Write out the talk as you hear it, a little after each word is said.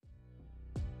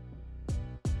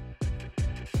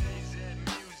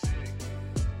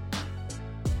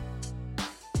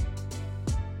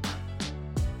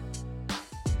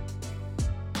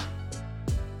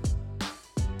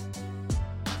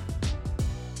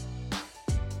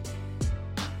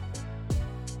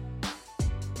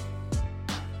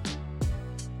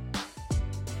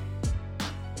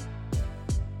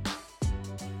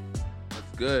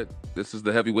good? This is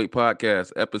the Heavyweight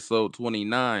Podcast, episode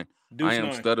 29. I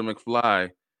am Stutta McFly,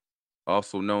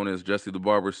 also known as Jesse the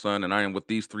Barber's son, and I am with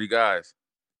these three guys.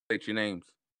 State your names.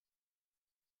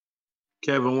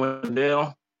 Kevin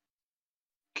Wendell.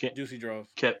 Juicy Draws.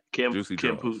 Cam Putin. Juicy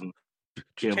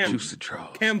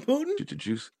Draws. Cam Putin?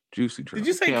 Juicy Draws. Did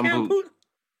you say Cam Putin?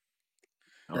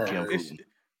 Cam Putin.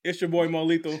 It's your boy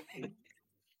Molito.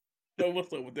 So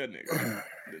what's up with that nigga?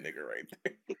 The nigga right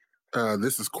there.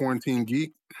 This is Quarantine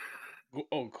Geek.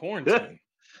 Oh, quarantine.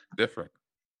 Different.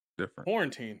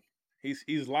 Quarantine.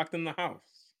 He's locked in the house.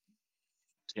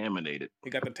 Contaminated. He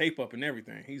got the tape up and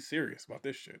everything. He's serious about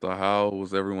this shit. So how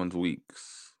was everyone's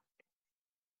weeks?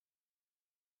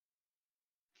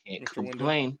 Can't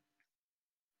complain.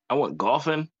 I went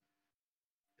golfing.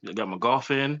 I got my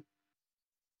golf in.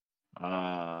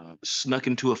 Snuck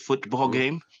into a football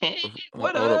game.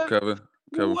 Hold up, Kevin.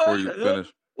 Before you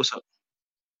finish. What's up?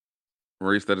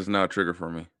 Maurice, that is now a trigger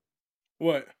for me.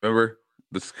 What? Remember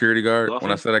the security guard Golfing?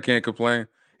 when I said I can't complain?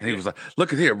 And he was like,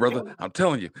 look at here, brother. I'm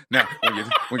telling you. Now,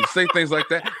 when you say things like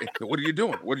that, what are you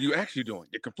doing? What are you actually doing?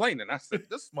 You're complaining. I said,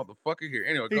 this motherfucker here.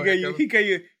 Anyway, he gave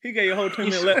you a whole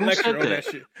 10-minute lecture on that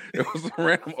shit. It was a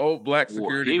random old black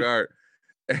security guard.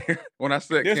 When I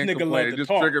said this can't nigga complain, it just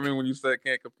talk. triggered me when you said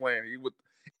can't complain.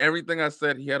 Everything I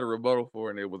said, he had a rebuttal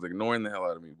for, and it was ignoring the hell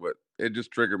out of me. But it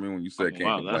just triggered me when you said can't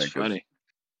complain. Wow, that's funny.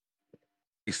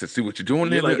 He said, see what you're doing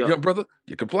there, young brother?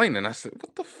 You're complaining. I said,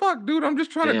 what the fuck, dude? I'm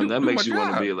just trying to do that makes you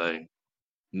want to be like,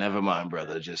 never mind,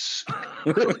 brother. Just.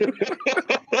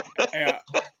 Hey,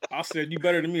 I said, you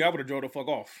better than me. I would have drove the fuck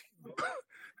off.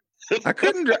 I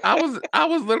couldn't. I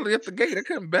was literally at the gate. I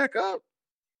couldn't back up.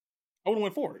 I would have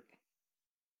went for it.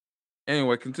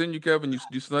 Anyway, continue, Kevin.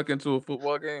 You snuck into a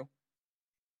football game?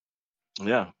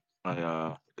 Yeah.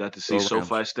 I got to see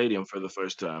SoFi Stadium for the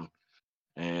first time.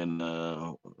 And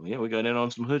we got in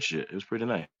on some hood shit. It was pretty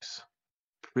nice.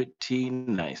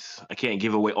 I can't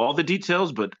give away all the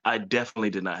details, but I definitely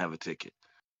did not have a ticket.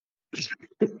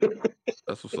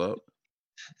 That's what's up.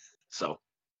 So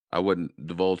I wouldn't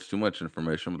divulge too much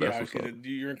information, but that's what's up.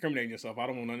 You're incriminating yourself. I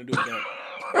don't want nothing to do with that.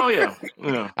 Oh yeah.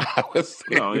 I was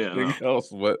saying anything else,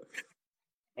 but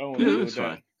I don't want to do with it's that.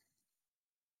 fine.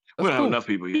 We don't have enough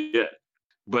people yet.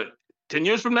 But 10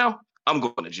 years from now, I'm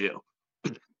going to jail.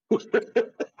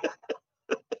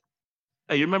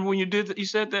 Hey, you remember when you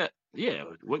said that? Yeah,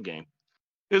 what game?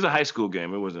 It was a high school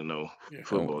game. It wasn't no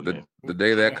football game. The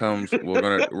day that comes, we're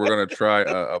gonna try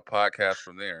a podcast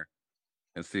from there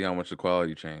and see how much the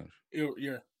quality change.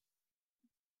 Yeah.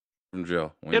 From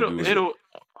jail. It'll.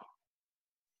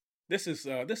 This is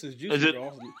Juicy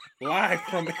Draws live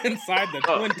from inside the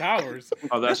Twin Towers.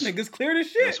 This nigga's clear as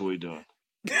shit. That's what we're doing.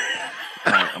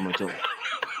 All right,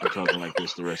 I'm talking like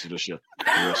this the rest of the show.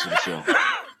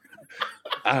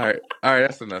 All right,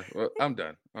 that's enough. Well, I'm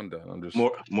done. I'm just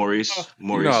Maurice.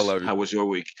 You know I love you. How was your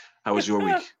week? My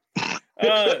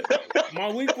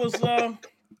week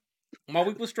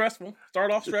was stressful.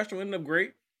 Started off stressful, ended up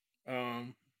great.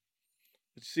 It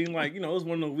seemed like, it was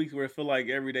one of those weeks where it felt like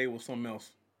every day was something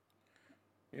else.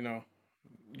 You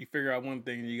figure out one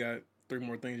thing and you got 3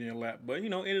 more things in your lap. But,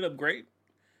 ended up great.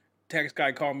 Tax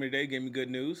guy called me today, gave me good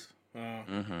news.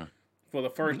 For the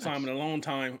first time in a long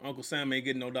time, Uncle Sam ain't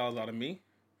getting no dollars out of me.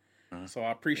 So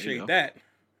I appreciate that.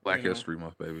 Black History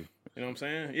Month, baby. You know what I'm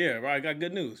saying? Yeah, right. I got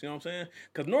good news. You know what I'm saying?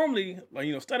 Because normally,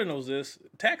 Stutta knows this,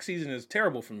 tax season is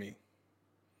terrible for me.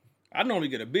 I normally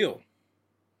get a bill.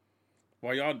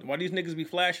 While these niggas be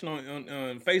flashing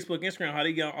on Facebook, Instagram, how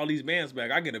they get all these bands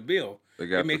back, I get a bill.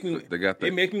 It make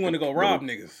me want to go rob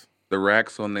niggas. The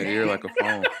racks on their ear like a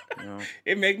phone.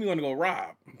 It make me want to go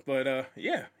rob. But I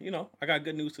got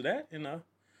good news to that, and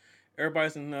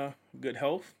everybody's in good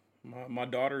health. My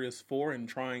daughter is 4 and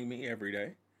trying me every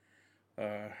day.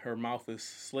 Her mouth is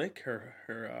slick.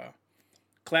 Her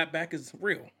clapback is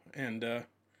real, and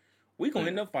we gonna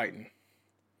end up fighting.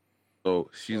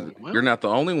 So you're not the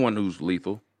only one who's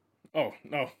lethal. Oh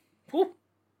no! Whew.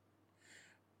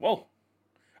 Whoa!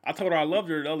 I told her I loved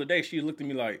her the other day. She looked at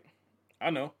me like,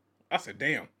 I know. I said,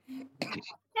 damn.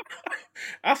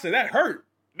 I said, that hurt.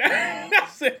 I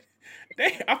said,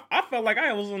 damn. I felt like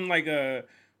I was in like a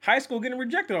high school getting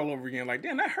rejected all over again. Like,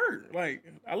 damn, that hurt. Like,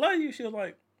 I love you. She was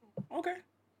like, okay.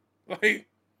 Like,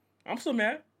 I'm still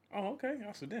mad. Oh, okay.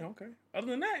 I said, damn, okay. Other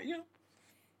than that,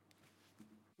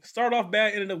 start off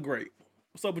bad, ended up great.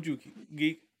 What's up with you,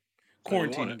 Geek?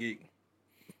 Quarantine Geek.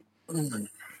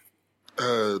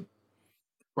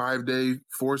 5-day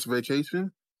forced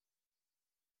vacation.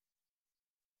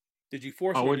 Did you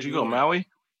force? Oh, where'd you go, Maui?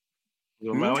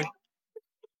 You go Maui?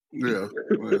 Yeah,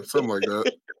 something like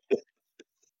that.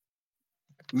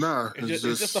 Nah, it's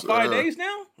just the 5 days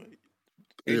now.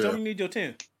 Hey, Yeah. tell me you need your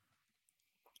 10.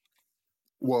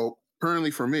 Well,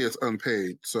 currently for me, it's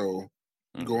unpaid. So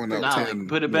going out Nah, 10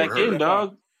 put it won't back hurt. in,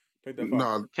 dog. Take that 5.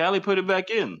 No, Cali put it back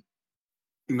in.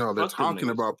 no, they're Fuck them talking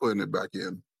niggas. about putting it back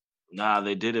in. Nah,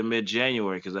 they did it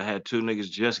mid-January because I had 2 niggas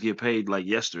just get paid like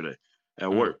yesterday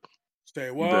at work. Say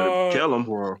You what? better tell them.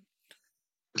 Well,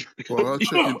 I'll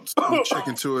check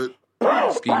into it.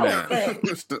 Ski mask.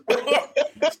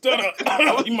 Stutter.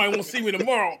 You might want to see me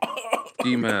tomorrow.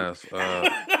 Ski mask.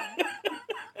 Like,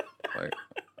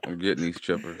 I'm getting these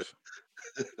chippers.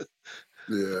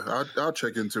 Yeah, I'll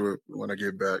check into it when I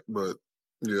get back. But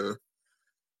yeah,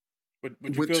 but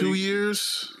with 2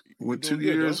 years,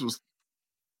 was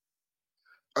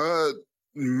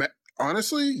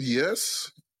honestly,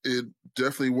 yes, it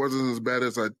definitely wasn't as bad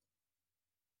as I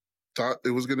thought it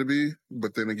was going to be.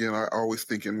 But then again, I always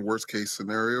think in worst case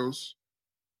scenarios.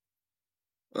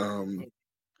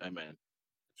 Hey man,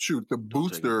 shoot, the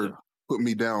booster put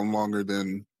me down longer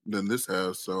than this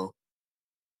has. So,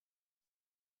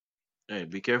 hey,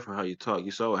 be careful how you talk.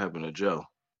 You saw what happened to Joe.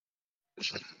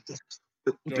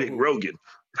 Big Rogan.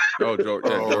 Oh, Joe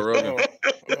Rogan.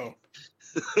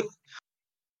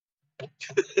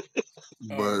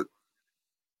 But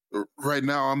right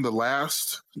now, I'm the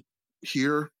last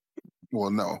here.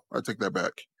 Well, no, I take that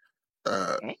back.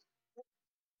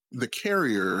 The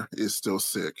carrier is still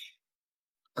sick.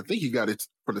 I think he got it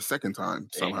for the second time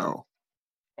somehow.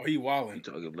 Oh, he wilding. You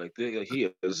talking like he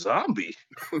a zombie?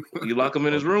 You lock him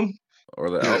in his room? Or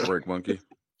the outbreak monkey.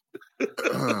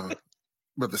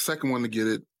 But the second one to get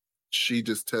it, she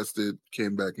just tested,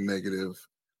 came back negative.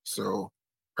 So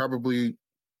probably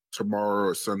tomorrow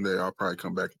or Sunday, I'll probably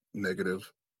come back negative.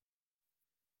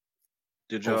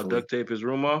 Did y'all duct tape his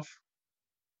room off?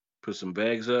 Put some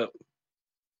bags up?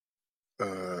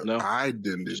 No, I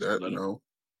didn't do that. No.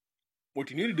 What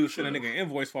you need to do is send a nigga an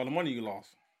invoice for all the money you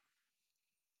lost.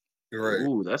 You're right.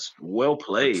 Ooh, that's well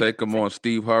played. Take him on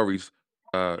Steve Harvey's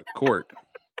court.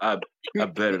 I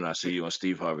better not see you on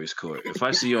Steve Harvey's court. If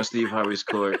I see you on Steve Harvey's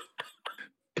court,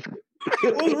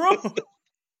 what's wrong?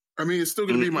 I mean, it's still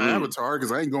gonna be my avatar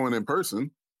because I ain't going in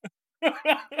person.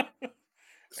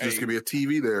 It's just gonna be a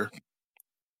TV there.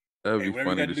 That would be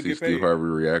funny to see Steve Harvey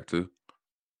react to.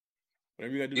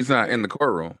 He's not in the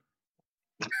courtroom.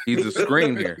 He's a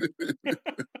screen here.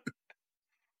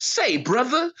 Say,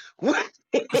 brother, what?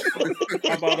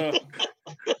 How about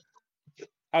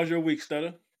how's your week,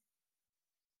 Stutter?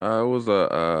 It was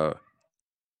a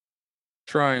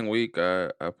trying week. I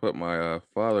put my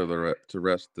father to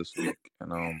rest this week,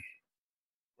 and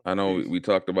I know we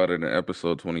talked about it in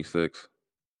episode 26,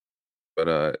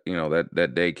 but you know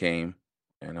that day came,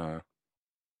 and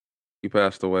he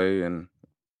passed away, and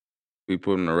we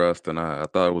put him to rest, and I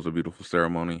thought it was a beautiful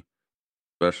ceremony,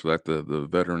 especially like the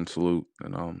veteran salute,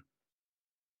 and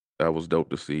that was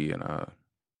dope to see, and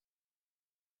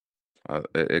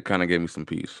it kind of gave me some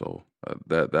peace. So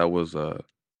that was a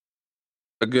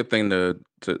good thing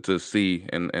to see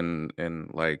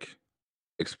and like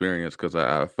experience, because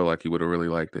I feel like he would have really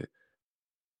liked it.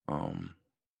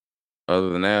 Other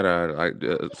than that, I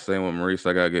same with Maurice.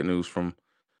 I got good news from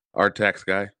our tax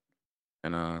guy,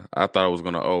 and I thought I was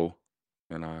gonna owe,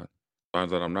 and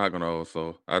finds out I'm not gonna owe.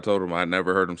 So I told him I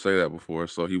never heard him say that before.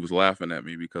 So he was laughing at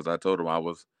me because I told him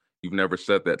you've never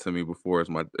said that to me before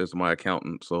as my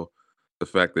accountant. So the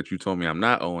fact that you told me I'm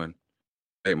not owing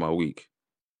made my week.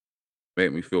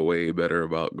 Made me feel way better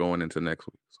about going into next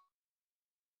week.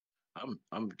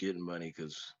 I'm getting money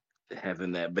because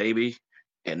having that baby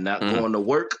and not going to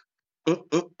work.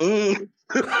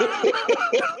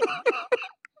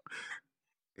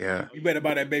 Yeah. You better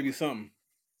buy that baby something.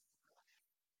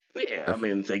 Yeah, I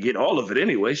mean, they get all of it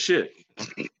anyway. Shit.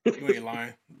 You ain't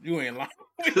lying. We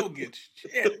don't get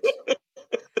shit.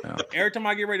 Yeah. Every time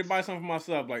I get ready to buy something for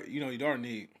myself, like, you know, your daughter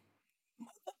need.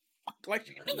 Like,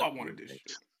 you knew I wanted this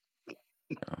shit.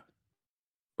 Yeah.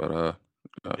 But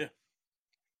yeah.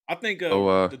 I think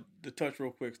the touch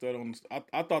real quick.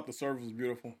 I thought the service was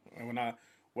beautiful, and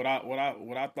what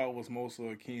I thought was most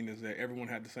keen is that everyone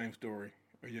had the same story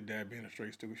of your dad being a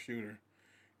straight shooter,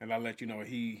 and I let you know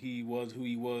he was who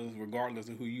he was regardless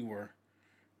of who you were.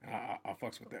 I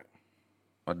fucks with that.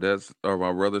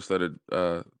 My brother said it.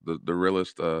 The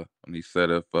realist, and he said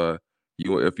if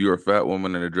you're a fat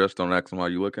woman and a dress, don't ask him how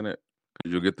you looking at,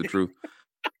 because you'll get the truth.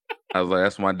 I was like,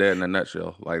 that's my dad in a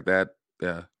nutshell. Like that,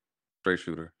 yeah, straight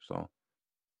shooter. So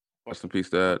rest in peace,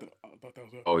 Dad.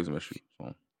 Always miss you.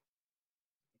 So.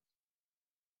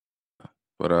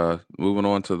 But moving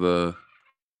on to the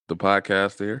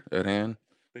podcast here at hand,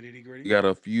 you got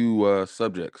a few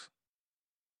subjects.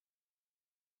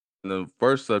 And the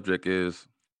first subject is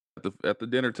at the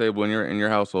dinner table in your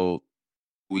household.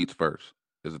 who eats first?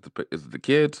 Is it the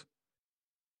kids?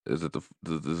 Is it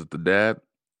the dad?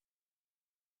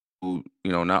 Who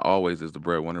not always is the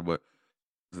breadwinner, but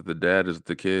is it the dad? Is it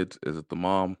the kids? Is it the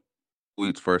mom? Who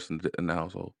eats first in the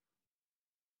household?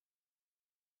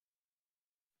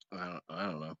 I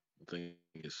don't know. I think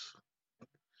it's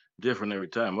different every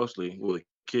time. Mostly, well, the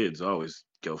kids always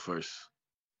go first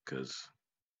because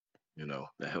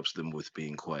that helps them with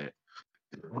being quiet.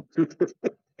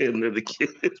 And they're the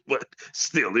kids, but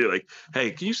still, they're like,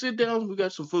 "Hey, can you sit down? We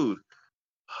got some food."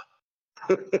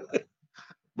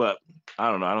 But I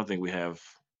don't know. I don't think we have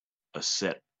a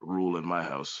set rule in my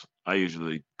house. I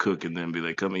usually cook and then be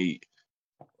like, "Come eat."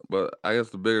 But I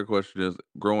guess the bigger question is,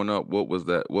 growing up, what was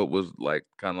that? What was like,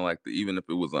 kind of like even if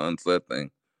it was an unsaid thing,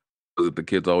 was it the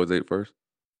kids always ate first?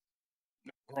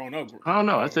 Growing up, I don't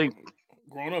know. I think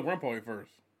Grandpa ate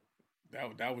first.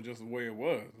 That was just the way it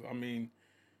was. I mean,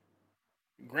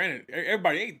 granted,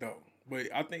 everybody ate though, but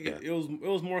I think Yeah. it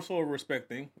was more so a respect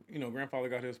thing. Grandfather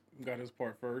got his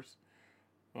part first.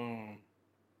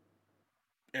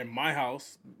 In my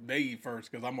house, they eat first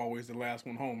because I'm always the last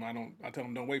one home. I tell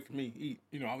them don't wait for me. Eat.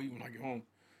 I'll eat when I get home.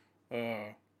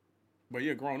 But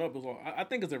yeah, growing up, I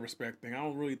think it's a respect thing. I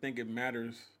don't really think it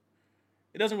matters.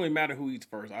 It doesn't really matter who eats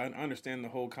first. I understand the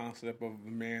whole concept of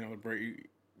the man or the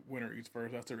breadwinner eats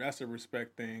first. That's a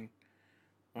respect thing.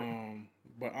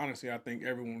 But honestly, I think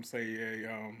everyone would say,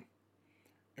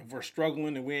 if we're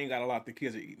struggling and we ain't got a lot, the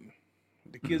kids are eating.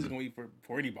 The kids are gonna eat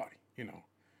for anybody,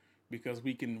 because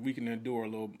we can endure a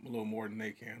little more than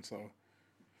they can. So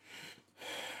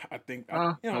I think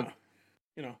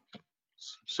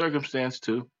circumstance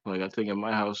too. Like I think in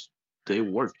my house, they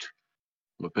worked,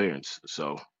 my parents,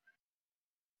 so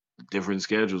different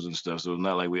schedules and stuff. So it's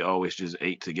not like we always just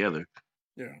ate together.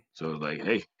 Yeah. So it's like,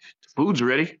 hey, food's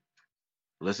ready.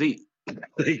 Let's eat.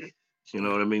 You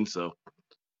know what I mean? So,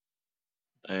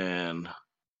 and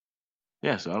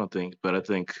yeah, so but I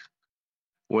think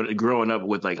when growing up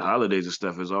with like holidays and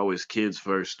stuff is always kids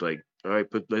first. Like, all right,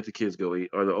 let the kids go eat,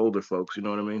 or the older folks. You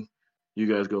know what I mean? You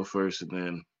guys go first, and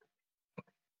then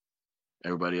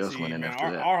everybody else went See, in man,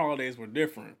 after that. our holidays were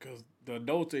different because the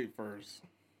adults ate first.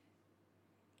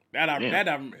 That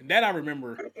I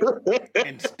remember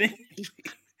instinctively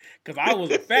because I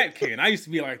was a fat kid. I used to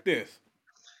be like this.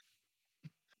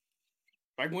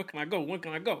 Like, when can I go? When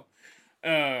can I go?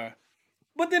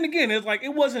 But then again, it's like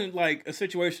it wasn't like a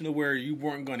situation where you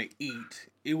weren't gonna eat.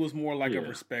 It was more like a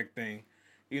respect thing.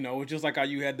 It's just like how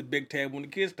you had the big table and the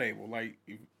kids table. Like,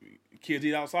 kids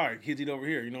eat outside, kids eat over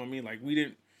here. You know what I mean? Like, we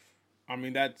didn't. I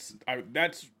mean, that's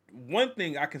one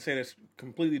thing I can say that's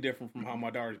completely different from how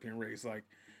my daughter's being raised. Like,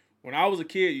 when I was a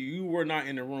kid, you were not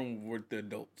in the room with the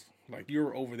adults. Like,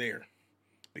 you're over there.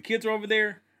 The kids are over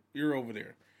there. You're over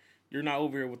there. You're not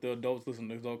over here with the adults listening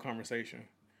to the adult conversation.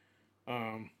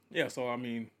 Yeah, so I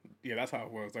mean, yeah, that's how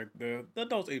it was. Like, the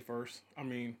adults ate first. I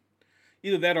mean,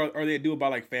 either that or they do it by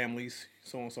like families,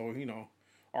 so and so,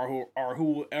 or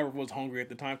whoever was hungry at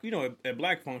the time. At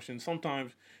black functions,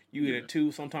 sometimes you eat at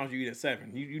 2, sometimes you eat at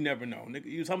 7. You never know.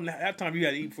 That time you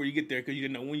had to eat before you get there because you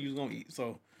didn't know when you was gonna eat.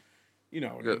 So it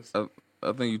Yeah, is.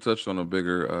 I think you touched on a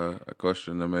bigger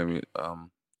question that made me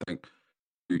think.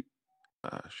 you-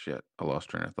 Shit, I lost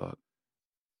train of thought.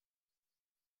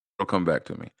 It'll come back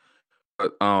to me.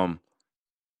 But oh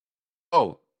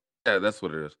yeah, that's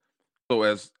what it is. So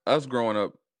as us growing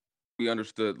up, we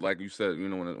understood, like you said,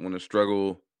 when the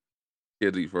struggle,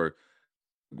 kids eat first.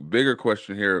 Bigger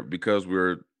question here, because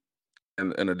we're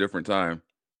in a different time.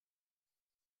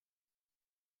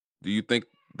 Do you think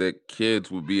that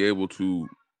kids would be able to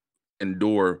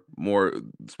endure more,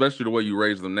 especially the way you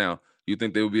raise them now? Do you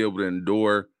think they would be able to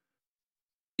endure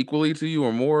equally to you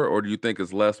or more, or do you think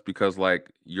it's less because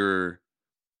like you're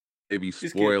maybe These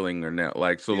kids, spoiling or now,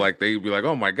 like, so these like they'd be like,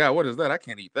 oh my god, what is that? I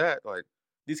can't eat that. Like,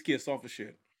 these kids soft as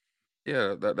shit.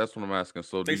 yeah, that's what I'm asking.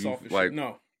 So do They you soft as shit. like,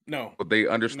 No, no, would they no,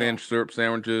 understand syrup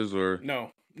sandwiches or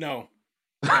no, no,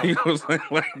 you no, know what I'm saying?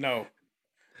 Like, no,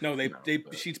 no.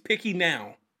 She's picky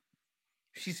now.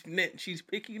 She's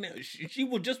picky now. She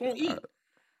will just won't uh, eat.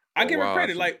 I for a give her while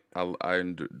credit. Like, I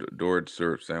adored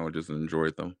syrup sandwiches and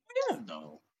enjoyed them. yeah,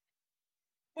 No,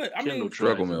 but I Kendall mean,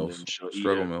 Struggle tries and then meals, she'll eat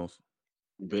struggle at meals.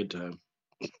 bedtime.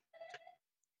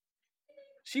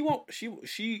 she won't.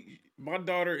 My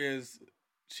daughter is.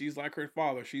 She's like her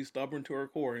father. She's stubborn to her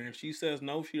core, and if she says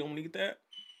no, she don't eat that.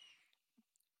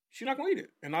 She's not gonna eat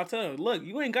it. And I tell her, look,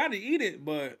 you ain't got to eat it,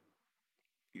 but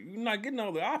you're not getting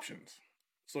other options.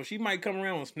 So she might come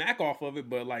around and snack off of it,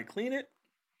 but like clean it,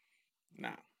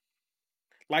 nah.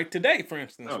 Like today, for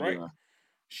instance, Oh right? yeah.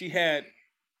 She had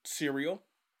cereal.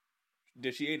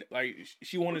 Did she ate like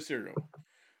she wanted cereal?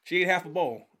 She ate half a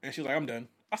bowl, and she's like, "I'm done."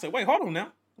 I said, wait, hold on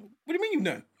now. What do you mean you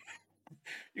done?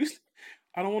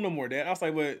 I don't want no more, Dad. I was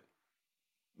like, but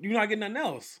you're not getting nothing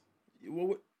else.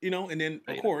 And then,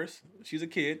 of course, she's a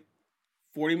kid.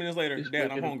 40 minutes later,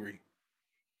 Dad, I'm hungry.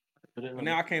 But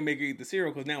now I can't make her eat the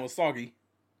cereal because now it's soggy.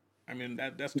 I mean,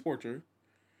 that's torture.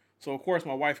 So, of course,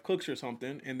 my wife cooks her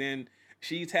something, and then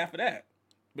she eats half of that.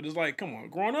 But it's like, come on,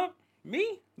 growing up,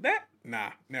 me? That? Nah,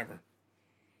 never.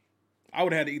 I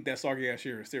would have had to eat that soggy-ass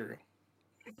cereal.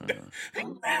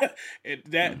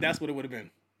 That's what it would have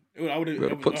been. I would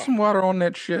have put some water on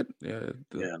that shit.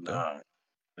 Nah.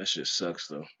 That shit sucks,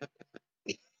 though.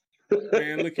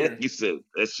 Man, look here. You said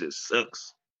that shit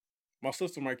sucks. My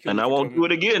sister might kill me. And I won't do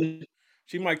it again.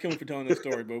 She might kill me for telling this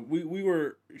story, but we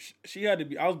were. She had to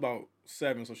be. I was about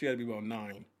 7, so she had to be about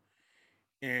 9,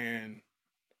 and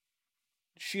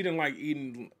she didn't like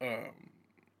eating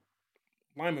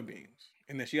lima beans.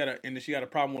 And then she had a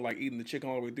problem with like eating the chicken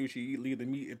all the way through. She leave the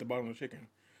meat at the bottom of the chicken.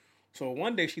 So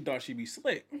one day she thought she'd be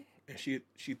slick, and she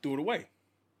threw it away.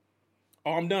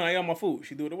 Oh, I'm done. I ate my food.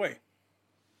 She threw it away.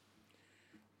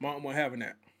 Mom wasn't having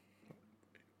that.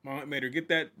 Mom made her get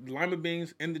that lima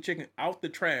beans and the chicken out the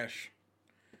trash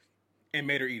and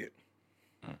made her eat it.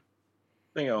 I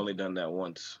think I only done that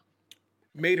once.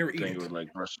 Made her eat I think it. It was like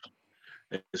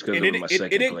it's because it was my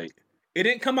second plate. It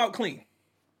didn't come out clean.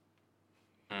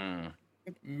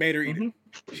 Made her eat it.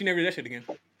 She never did that shit again.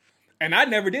 And I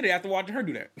never did it after watching her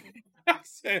do that. I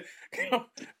said,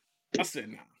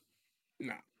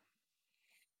 nah.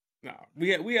 We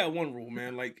had one rule,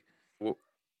 man. Like,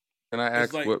 can I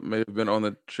ask what may have been on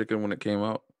the chicken when it came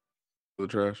out of the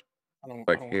trash?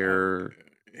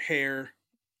 Hair,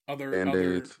 other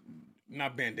Band-Aids.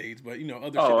 Not Band-Aids, but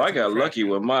other. Oh, I got lucky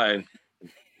with mine.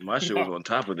 My shit was on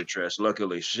top of the trash.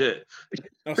 Luckily, shit.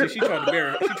 No, see, she tried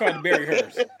to bury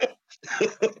hers.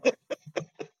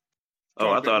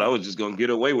 I thought I was just gonna get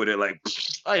away with it. Like,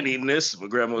 I ain't eating this. My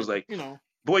grandma was like,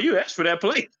 boy, you asked for that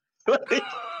plate.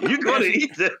 You're gonna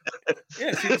eat that.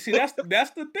 Yeah, see, that's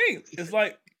the thing. It's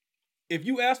like if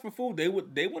you ask for food, they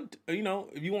would.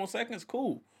 If you want seconds,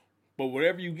 cool. But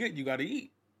whatever you get, you got to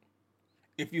eat.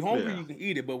 If you're hungry, you can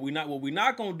eat it. But what we're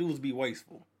not gonna do is be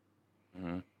wasteful.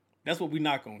 Mm-hmm. That's what we're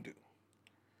not gonna do.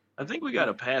 I think we got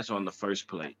to pass on the first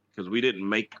plate because we didn't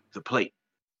make the plate.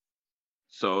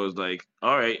 So it's like,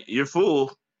 all right, you're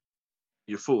full.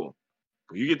 When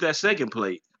you get that second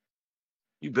plate,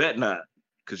 you bet not,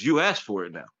 because you asked for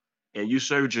it now, and you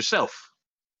served yourself.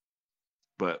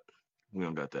 But we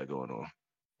don't got that going on.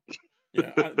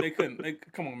 Yeah, they couldn't.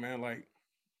 Come on, man. Like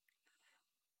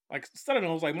Saturday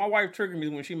was like my wife triggered me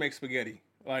when she makes spaghetti.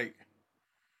 Like,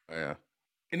 yeah.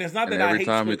 And it's not that every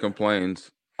time he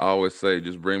complains, I always say,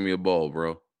 "Just bring me a bowl,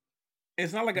 bro."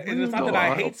 It's not that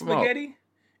I hate spaghetti.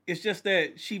 It's just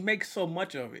that she makes so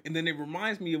much of it, and then it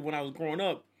reminds me of when I was growing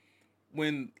up,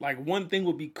 when like one thing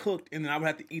would be cooked, and then I would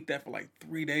have to eat that for like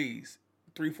 3 days,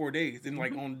 3-4 days. And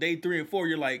like on day 3 and 4,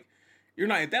 you're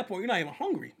not at that point. You're not even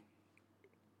hungry.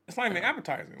 It's not even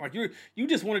appetizing. Like you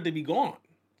just want it to be gone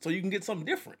so you can get something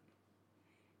different.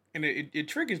 And it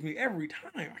triggers me every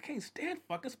time. I can't stand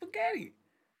fucking spaghetti.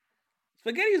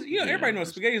 Spaghetti is, everybody knows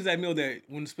spaghetti is that meal that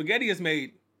when spaghetti is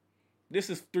made, this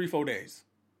is 3-4 days.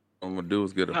 What I'm gonna do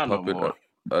is get a puppet of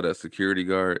that security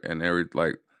guard, and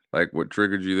like what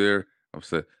triggered you there. I'm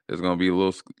saying there's gonna be a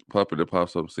little puppet that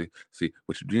pops up. And see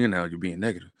what you're doing now. You're being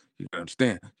negative. You gotta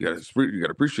understand. You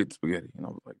gotta appreciate the spaghetti.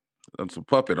 Like that's a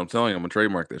puppet. I'm telling you, I'm gonna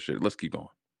trademark that shit. Let's keep going.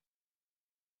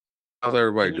 How's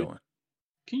everybody doing?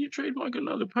 Can you trademark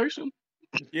another person?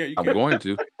 Yeah, you I'm going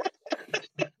to.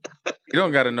 You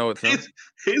don't got to know it, son.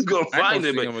 He's gonna find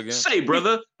him again. Say,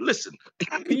 brother, listen.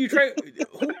 Can you trade?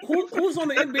 Who's on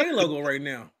the NBA logo right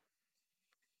now?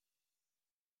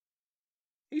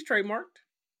 He's trademarked.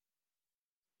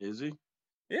 Is he?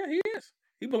 Yeah, he is.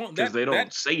 He belongs. Because they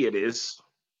don't say it is.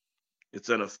 It's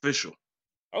unofficial.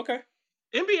 Okay.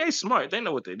 NBA smart. They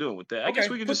know what they're doing with that. I guess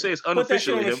we can just say it's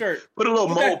unofficial. Put a little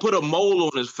mole. Put a mole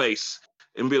on his face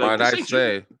and be like, "Why'd I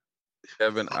say,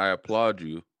 Kevin? I applaud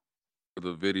you for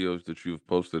the videos that you've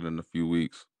posted in a few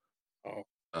weeks." Oh,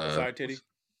 side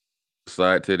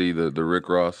titty, the Rick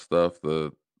Ross stuff.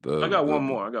 I got one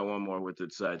more. With the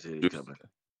side titty coming.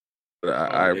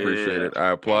 I appreciate it.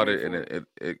 I applaud it, and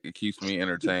it keeps me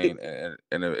entertained,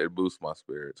 and it boosts my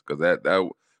spirits. Because that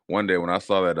one day when I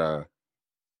saw that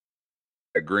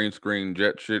green screen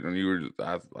jet shit, and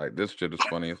I was like, this shit is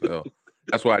funny as hell.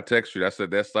 That's why I texted you. I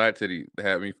said that side titty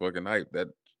had me fucking hyped. That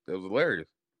was hilarious.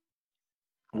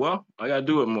 Well, I gotta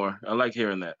do it more. I like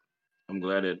hearing that. I'm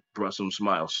glad it brought some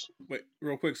smiles. Wait,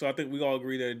 real quick. So I think we all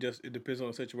agree that it depends on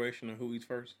the situation and who eats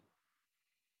first.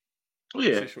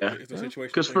 Yeah,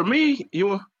 because for me,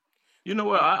 You know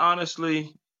what? I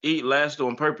honestly eat last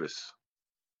on purpose.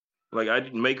 Like I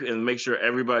make sure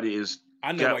everybody is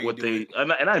I know why got you what do it. they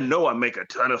and I know I make a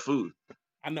ton of food,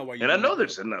 I know why you and I do know it.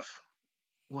 there's enough.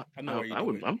 What I know why you I do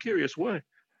would it. I'm curious why.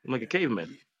 I'm like a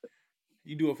caveman.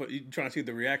 You do it for you trying to see what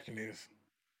the reaction is.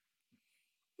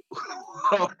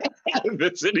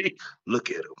 City, look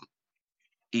at them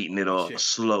eating it Oh all shit!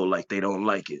 slow like they don't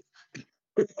like it.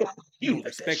 You You don't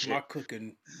like that respect my shit.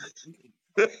 cooking.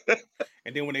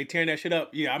 And then when they tear that shit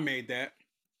up, yeah, I made that.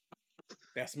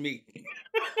 That's me.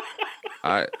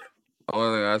 I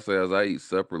only thing I say is I eat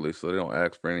separately, so they don't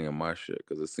ask for any of my shit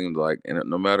because it seems like, and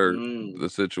no matter Mm. the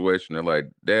situation, they're like,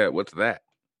 "Dad, what's that?"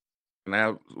 And I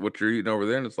have what you're eating over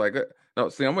there, and it's like, no,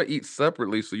 see, I'm gonna eat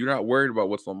separately, so you're not worried about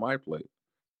what's on my plate.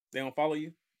 They don't follow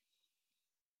you.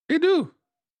 They do.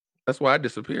 That's why I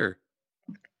disappear.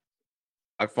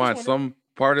 I Just find wondering. some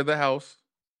part of the house,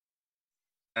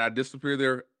 and I disappear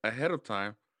there ahead of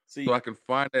time, so See, I can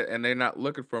find it, and they're not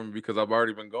looking for me because I've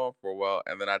already been gone for a while,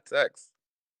 and then I text,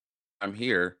 "I'm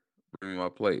here. Bring me my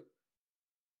plate."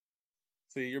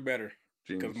 see, you're better.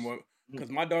 Cause Genius.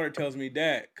 my daughter tells me,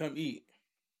 "Dad, come eat."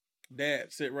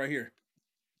 Dad, sit right here.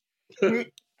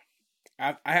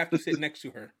 I have to sit next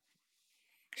to her.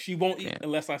 She won't eat Can't.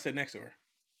 unless I sit next to her.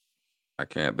 I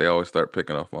can't. They always start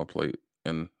picking off my plate.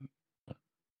 And I,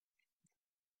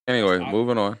 anyway, I,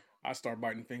 moving on. I start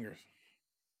biting fingers.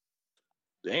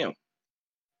 Damn.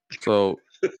 So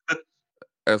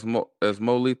as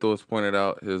Molito has pointed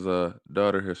out, his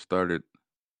daughter has started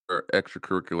her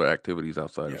extracurricular activities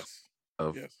outside Yes,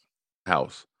 of yes.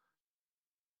 house.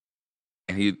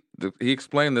 And he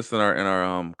explained this in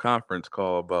our conference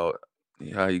call about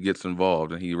how he gets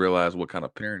involved, and he realized what kind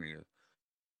of parent he is.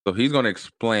 So he's going to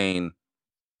explain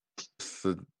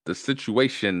the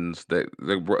situations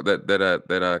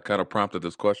that kind of prompted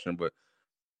this question. But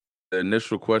the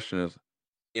initial question is,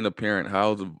 being a parent,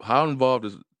 how involved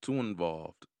is too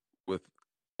involved with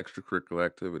extracurricular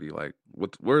activity? Like,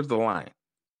 where's the line?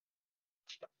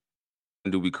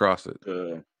 And do we cross it?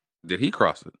 Did he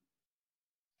cross it?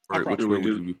 I Or probably which Do way we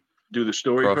did. would you do the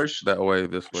story cross first? that way,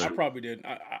 this I way? probably did.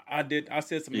 I did. I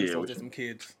said some Yeah. insults to some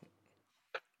kids,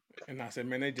 and I said,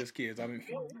 "Man, they just kids." I mean,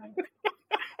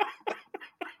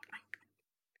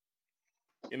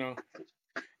 you know,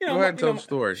 Go ahead and tell the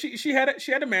story. she had a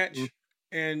Mm. match,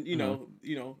 and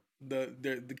Mhm.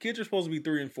 the kids are supposed to be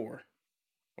 3 and 4.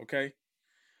 Okay,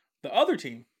 the other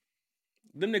team,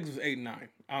 them niggas was 8 and 9.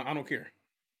 I don't care.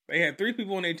 They had 3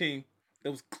 people on their team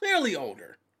that was clearly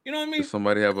older. You know what I Does mean?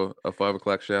 somebody have a 5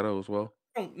 o'clock shadow as well?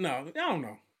 I don't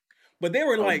know. But they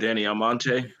were Oh, like, Danny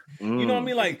Almonte. you know what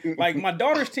I Mm. mean? Like my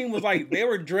daughter's team was like, they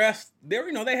were dressed. They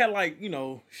were, they had like,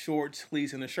 shorts,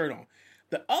 fleece, and a shirt on.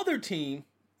 The other team,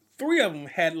 3 of them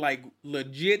had like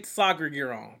legit soccer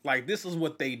gear on. Like this is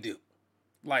what they do.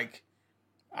 Like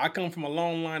I come from a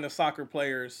long line of soccer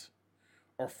players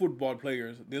or football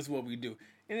players. This is what we do.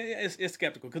 And it's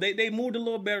skeptical because they moved a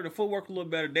little better, the footwork a little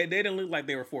better. They didn't look like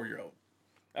they were 4-year-old.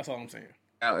 That's all I'm saying.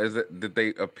 Now, did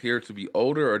they appear to be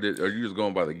older, or are you just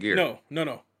going by the gear?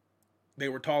 No. They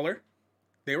were taller,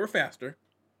 they were faster,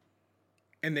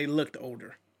 and they looked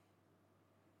older.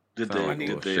 Did Sound they like a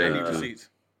little did they I shady need too. receipts.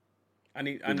 I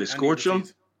need did they I need scorch them?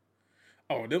 receipts.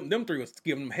 Oh, them 3 was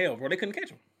giving them hell, bro. They couldn't catch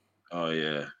them. Oh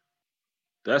yeah.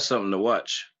 That's something to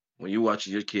watch. When you watch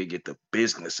your kid get the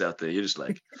business out there, you're just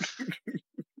like,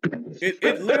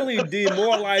 It literally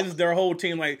demoralizes their whole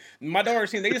team. Like my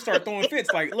daughter's team, they just start throwing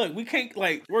fits. Like, look, we can't.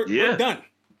 We're yeah. done.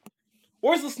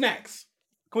 Where's the snacks?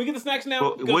 Can we get the snacks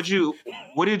now? Well,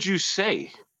 what did you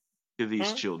say to these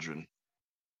Huh? children?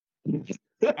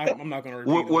 I'm not going to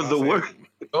repeat What what was I the said. word?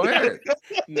 Go ahead.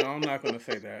 No, I'm not going to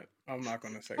say that. I'm not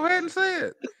going to say Go what ahead I and said. say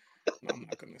it. No, I'm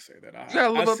not going to say that. You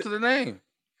gotta live up to the name.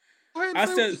 Go ahead and I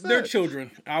say what you said they're said.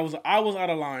 children. I was out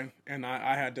of line, and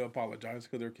I had to apologize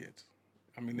because they're kids.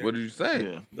 I mean, What did you say?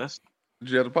 Yeah, What did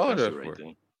you have to that's apologize the right for?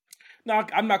 thing. no,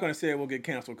 I'm not going to say it will get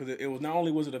canceled because it was not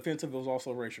only was it offensive, it was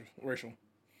also racial.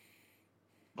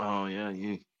 Oh yeah,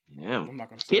 yeah. I'm not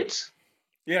going to say it. Kids.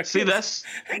 Yeah, See, kids. that's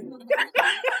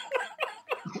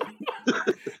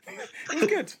It was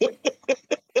kids.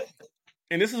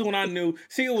 And this is when I knew.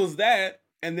 See, it was that,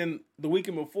 and then the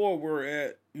weekend before, we're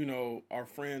at our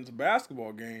friend's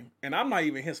basketball game, and I'm not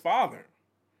even his father,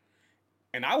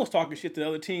 and I was talking shit to the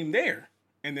other team there,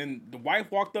 and then the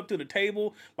wife walked up to the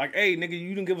table like, "Hey, nigga, you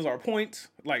didn't give us our points."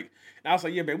 Like, and I was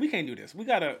like, "Yeah, babe, we can't do this. We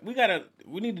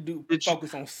need to Did you-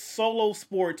 focus on solo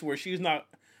sports where she's not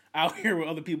out here with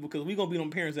other people because we gonna be them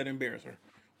parents that embarrass her.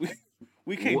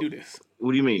 We can't what, do this."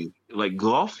 what do you mean? Like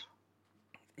golf,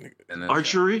 And then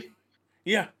archery?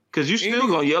 Yeah. Because you still Anything-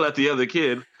 gonna yell at the other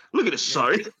kid. Look at this, Yeah.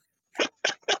 sorry.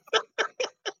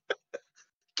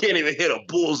 Can't even hit a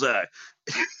bullseye.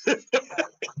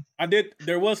 I did.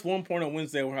 There was one point on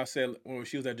Wednesday where I said, when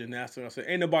she was at gymnastics, I said,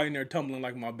 "Ain't nobody in there tumbling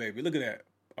like my baby. Look at that,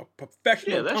 a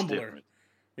professional that's tumbler." different.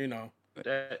 You know,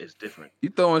 That is different. You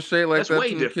throwing shade like That's that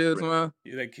way to the kids, different. man?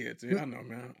 yeah, they kids. Yeah, I know,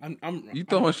 man. You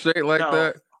throwing shade like Now,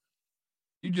 that?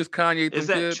 You just Kanye them is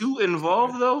that kids? too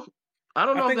involved though? I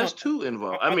don't I know if think that's I'm- too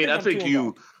involved. I I mean, think I I'm think too you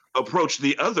involved. approach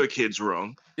the other kids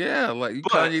wrong. Yeah, like you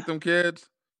But Kanye them kids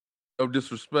of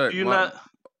disrespect. You Wow. not?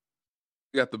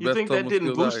 You got the You best think that tumbling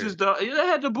didn't skills out boost here. his dog? That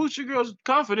had to boost your girl's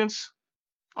confidence.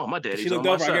 Oh, my daddy's She looked on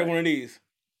my over. I gave side. one of these.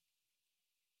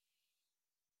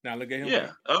 Now look at him.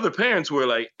 Yeah, other parents were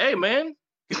like, "Hey, man,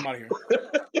 Get him out of here."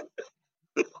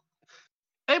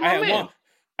 hey, my man."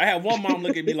 I had one mom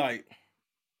look at me like,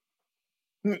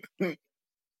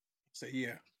 say,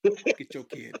 "Yeah, get your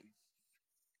kid.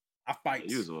 I fight."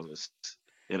 He was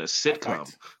in a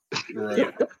sitcom.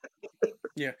 Right.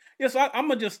 Yeah. So I'm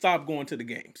gonna just stop going to the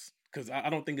games because I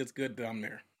don't think it's good that I'm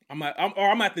there. I'm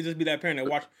gonna have to just be that parent that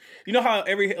watch. You know how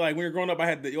when you're growing up,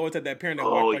 you always had that parent that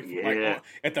walked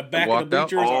at the back of the Walked out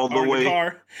bleachers all the or in way. the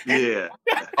car. Yeah.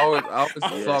 I always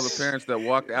saw the Yes. parents that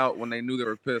walked out when they knew they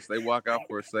were pissed. They walk out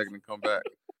for a second and come back.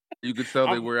 You could tell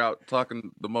they were out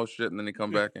talking the most shit, and then they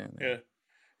come back in. Yeah.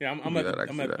 I'm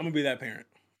gonna be that parent.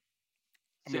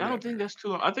 See, I don't think that's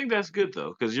too. I think that's good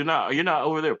though, because you're not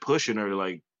over there pushing her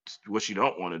like what you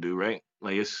don't want to do, right?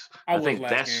 Like I think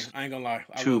that's game. I ain't gonna lie.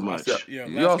 too much. Yeah,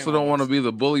 you also don't want to be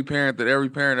the bully parent that every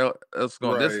parent else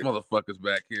going. This Right. motherfucker's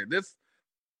back here. This.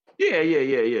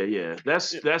 Yeah.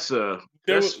 That's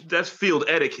field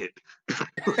etiquette.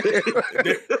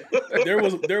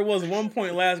 There was one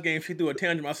point last game she threw a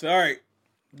tantrum. I said, "All right,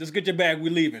 just get your bag.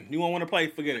 We leaving. You won't want to play?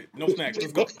 Forget it. No snacks.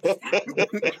 Let's go."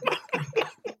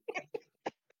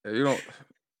 You don't.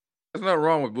 There's nothing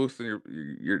wrong with boosting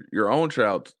your own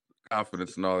child's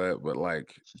confidence and all that, but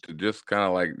like to just kind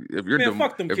of like if you're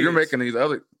you're making these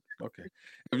other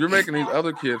if you're making these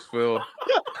other kids feel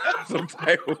some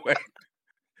type of way,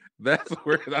 that's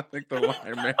where I think the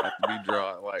line may have to be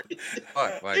drawn. Like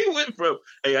he went from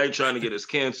 "Hey, I ain't trying to get us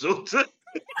canceled" to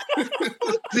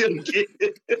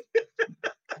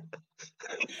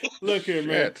Look here,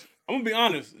 man. I'm gonna be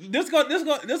honest. This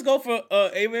go for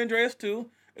Ava Andreas too.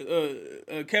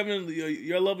 Kevin,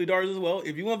 your lovely daughters as well.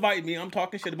 If you invite me, I'm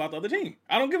talking shit about the other team.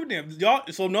 I don't give a damn. Y'all,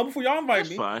 so no, before y'all invite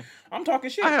me, fine. I'm talking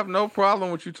shit. I have no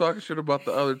problem with you talking shit about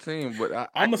the other team, but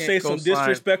I'm gonna say some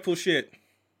disrespectful shit.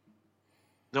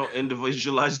 Don't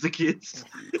individualize the kids.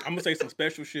 I'm gonna say some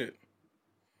special shit.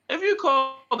 If you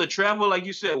call the travel like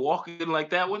you said, walking like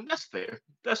that one, that's fair.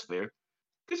 That's fair.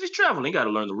 Because he's traveling, he got to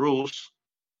learn the rules.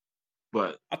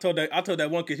 But I told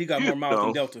that one kid he got more miles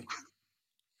than Delta.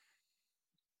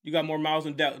 You got more miles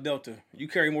than Delta. You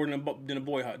carry more than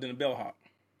a bellhop.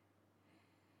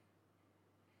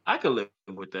 I could live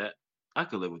with that.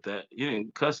 You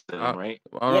didn't cuss them, right?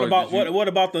 What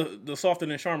about the softer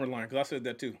than Charmer line? Because I said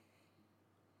that too.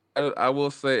 I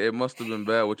will say it must have been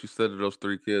bad what you said to those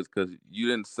three kids because you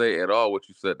didn't say at all what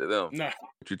you said to them. No.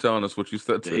 But you're telling us what you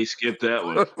said to them. He skipped that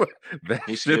one.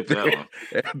 He skipped that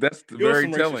one. That's very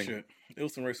telling. It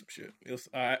was some racist shit. It was,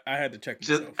 I had to check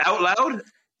myself. myself. Out loud?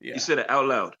 Yeah. You said it out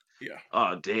loud? Yeah.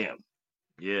 Oh, damn.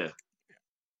 Yeah.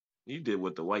 You did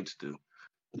what the whites do.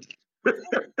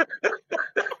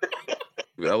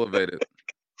 You elevated.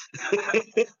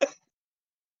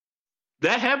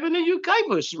 That happened to you,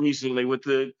 Kuipers, recently with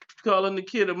the calling the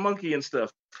kid a monkey and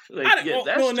stuff. Like, that's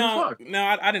too far.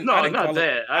 No, I didn't. No, I didn't not call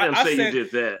that. it. I didn't say you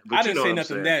did that. But I didn't say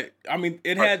nothing saying. that. I mean,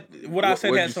 it had what I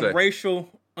said had some racial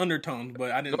undertones,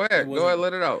 but I didn't. Go ahead,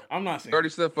 let it out. I'm not saying. You already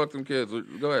said fuck them kids.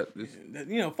 Go ahead.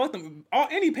 You know, fuck them.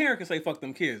 Any parent can say fuck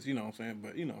them kids. You know what I'm saying?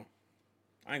 But you know,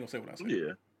 I ain't gonna say what I said.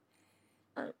 Yeah.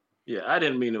 Yeah, I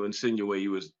didn't mean to insinuate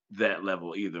you was that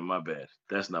level either. My bad.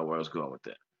 That's not where I was going with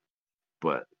that.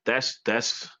 But that's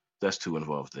too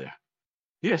involved there.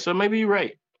 Yeah, so maybe you're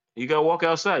right. You gotta walk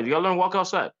outside. You gotta learn to walk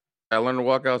outside. I learned to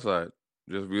walk outside.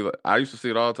 Just be like, I used to see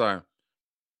it all the time.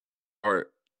 Or,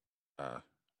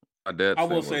 my dad. I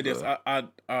will say this.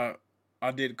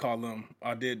 I did call them.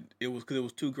 I did. It was because it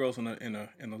was two girls and a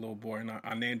little boy, and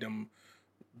I named them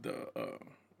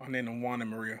Juan and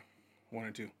Maria, 1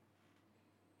 and 2.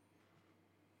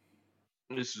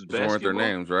 This is those weren't their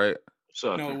names, right?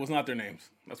 Soccer. No, it was not their names.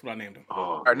 That's what I named them. Oh.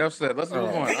 All right, enough said. Let's move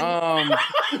on.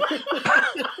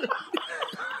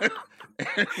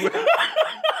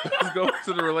 Let's go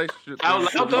to the relationship.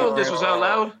 Out loud though? This was out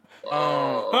loud?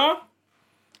 Huh?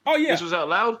 Oh yeah. This was out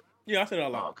loud? Yeah, I said it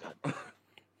out loud.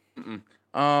 Oh,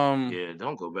 God. Yeah,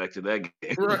 don't go back to that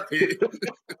game. Right.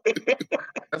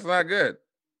 That's not good.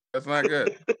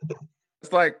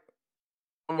 It's like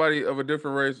somebody of a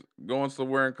different race going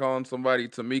somewhere and calling somebody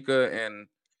Tamika and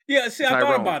Yeah, see, I thought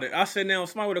Tyrone. about it. I said, now, if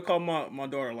somebody would have called my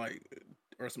daughter, like,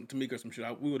 or some Tamika or some shit,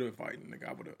 we would have been fighting. Nigga,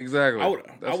 I would have. Exactly. I would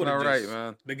That's have not just, right,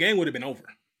 man. the game would have been over.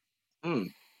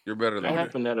 You're better That than that.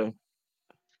 happened at a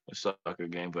soccer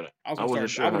game, but I I wasn't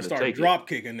sure how to take drop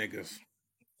kicking niggas.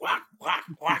 Whack, whack,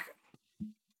 whack.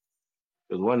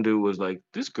 Because one dude was like,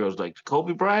 "This girl's like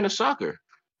Kobe Bryant of soccer,"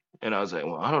 and I was like,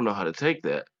 "Well, I don't know how to take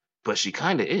that, but she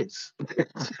kind of is."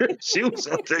 She was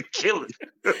out there killing.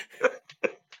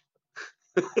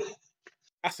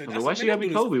 I said, like, "Why she gotta be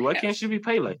Kobe? Why can't she be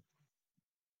Pele?"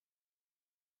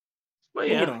 But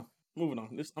yeah, moving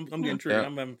on. I'm getting triggered.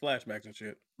 I'm having flashbacks and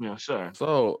shit. Yeah, sure.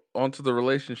 So on to the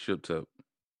relationship tip.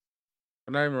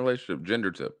 Not even relationship,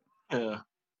 gender tip. Yeah.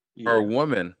 For a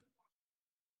woman,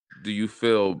 do you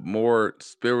feel more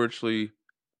spiritually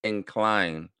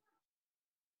inclined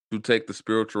to take the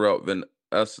spiritual route than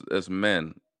us as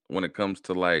men when it comes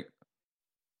to like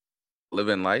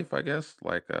living life, I guess?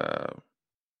 Like they're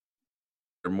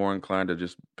more inclined to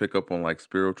just pick up on like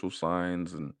spiritual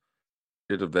signs and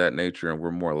shit of that nature, and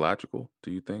we're more logical,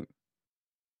 do you think?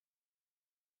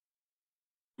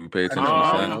 We pay attention to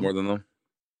signs more than them?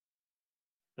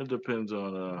 It depends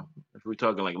on if we're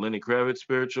talking like Lenny Kravitz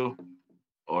spiritual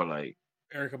or like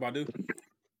Erykah Badu.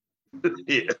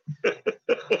 Yeah.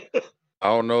 I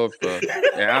don't know if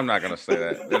yeah, I'm not gonna say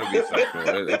that. It'll be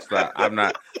sexual. It's not.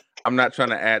 I'm not trying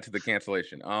to add to the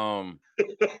cancellation. I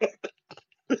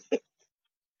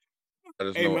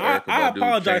just Hey know man, Erykah I Badu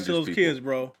apologize to changes those people. kids,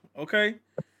 bro. Okay,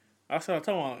 I said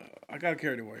I got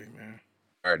carried away, man.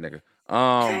 All right, nigga.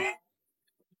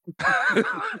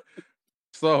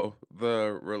 So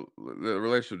the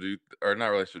relationship, or not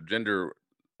relationship, gender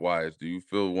wise, do you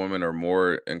feel women are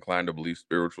more inclined to believe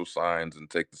spiritual signs and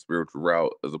take the spiritual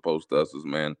route as opposed to us as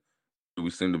men? Do we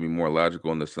seem to be more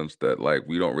logical in the sense that like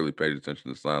we don't really pay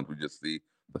attention to signs, we just see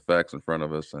the facts in front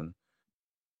of us and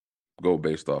go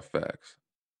based off facts?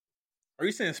 Are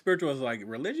you saying spiritual is like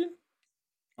religion,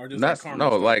 or just Not like karma no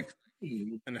stuff like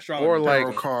and astrology, or like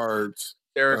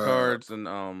tarot cards, and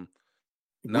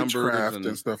numbers witchcraft and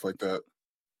and stuff like that?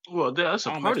 Well, that's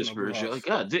a I don't part mess of with no blue spiritual. house.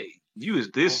 Like, God, you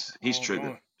is this? He's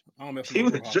triggered. I don't mess He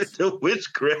with no was blue straight house. to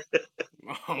witchcraft.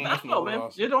 I don't mess with no No, blue man,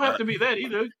 house. it don't have to be that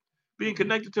either. Being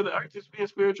connected to the earth is being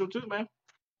spiritual too, man.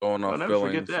 going I'll off never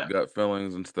forget feelings, that. gut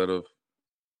feelings instead of.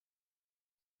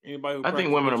 Anybody who I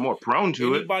think women are more prone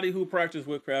to it. Anybody who practices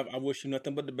witchcraft, I wish you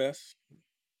nothing but the best.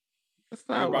 That's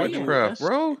not Anybody witchcraft,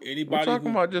 bro. We're Anybody talking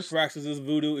who about just. practices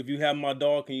voodoo, if you have my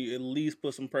dog, can you at least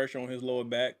put some pressure on his lower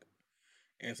back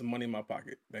and some money in my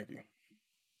pocket? Thank you.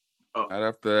 Right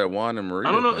after that Juan and Maria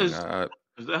I don't know. thing,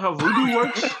 Is that how voodoo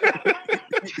works?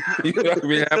 You gotta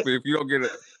be happy if you don't get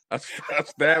a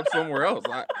stab somewhere else.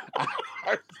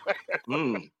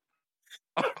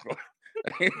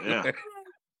 Yeah.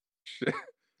 Shit.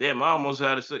 Damn, I almost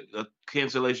had a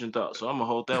cancellation thought, so I'm gonna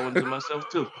hold that one to myself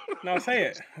too. No, say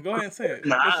it. Go ahead and say it.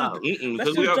 Nah,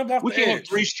 let's just jump off we the can't edge.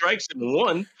 3 strikes in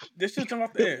one. Let's just jump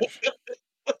off the edge.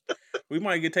 We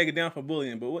might get taken down for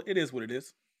bullying, but it is what it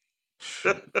is.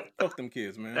 Fuck them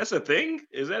kids, man. That's a thing?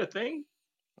 Is that a thing?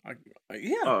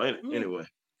 Yeah. Oh, anyway.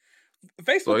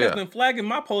 Facebook has been flagging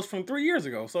my post from 3 years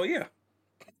ago, so yeah.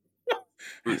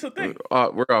 That's a thing.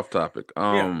 We're off topic.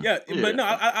 Yeah, but no,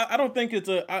 I don't think it's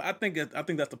a. I think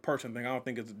that's a person thing. I don't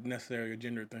think it's necessarily a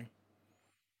gender thing.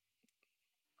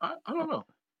 I don't know.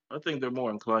 I think they're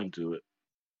more inclined to it.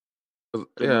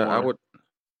 Yeah, I would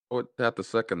have to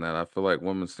second that. I feel like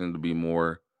women seem to be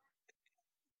more,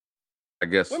 I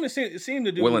guess, women seem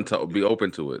to willing to be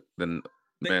open to it than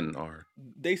men are.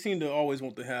 They seem to always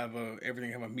want to have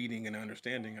everything have a meeting and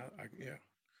understanding.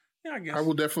 Yeah, I guess. I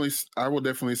will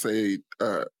definitely say,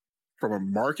 from a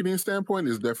marketing standpoint,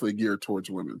 is definitely geared towards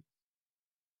women.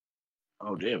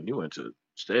 Oh damn! You went to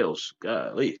sales,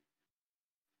 golly.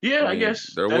 Yeah, I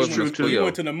guess there that's was true too. You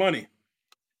went to the money.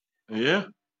 Yeah.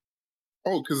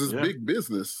 Oh, because it's big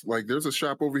business. Like there's a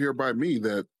shop over here by me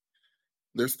that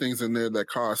there's things in there that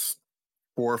cost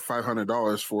 $400 or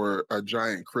 $500 for a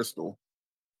giant crystal.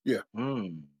 Yeah.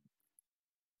 And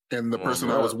the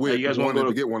person I was with wanted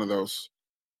to get one of those.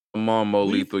 Come on, Mo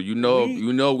Lethal. We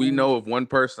know of one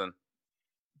person.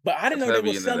 But I didn't know they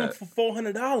were selling for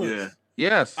 $400. Yeah.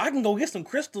 Yes. I can go get some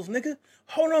crystals, nigga.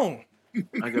 Hold on.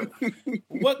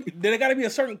 What? Did it got to be a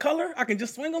certain color? I can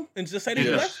just swing them and just say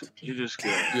they're blessed? You just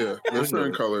yeah, there's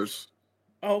certain colors.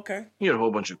 Oh, okay. You get a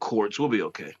whole bunch of quartz. We'll be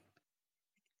okay.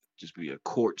 Just be a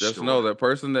quartz Just store. know that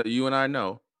person that you and I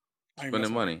know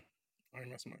spending money. I ain't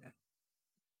messing with her.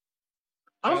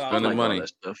 Spending money. All that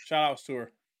stuff. Shout out to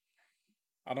her.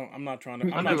 I'm not trying to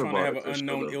have an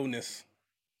unknown illness.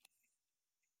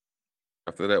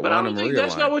 After that But I Juan don't and think Maria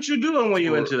that's not line. what you're doing when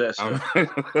you Or into that I'm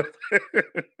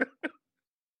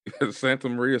stuff. Santa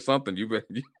Maria something. You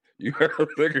better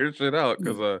figure shit out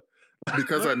because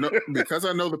because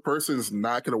I know the person's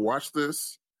not going to watch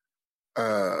this.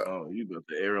 Oh, you about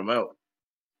to air them out.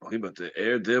 Oh, you about to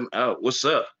air them out. What's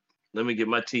up? Let me get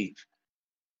my teeth.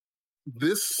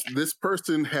 This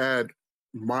person had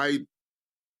my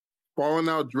fallen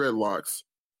out dreadlocks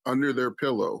under their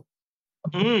pillow,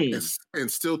 and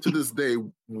still to this day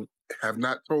have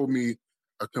not told me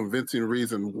a convincing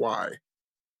reason why.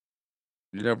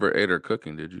 you never ate her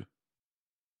cooking, did you?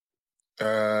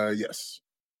 Yes,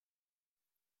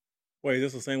 Wait, is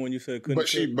this the same one you said couldn't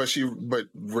cook? but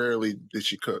rarely did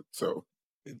she cook. So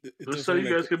Is Just this so one you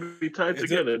that guys can be tied is it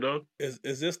together, dog. is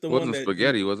this the It one wasn't that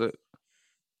spaghetti, was it?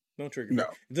 don't trigger me? no.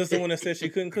 Is this the one that said she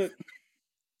couldn't cook?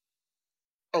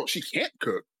 Oh, she can't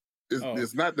cook. Oh,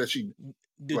 It's not that she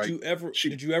did you ever she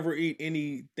did you ever eat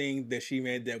anything that she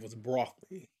made that was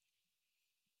brothy?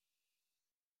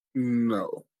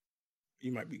 no.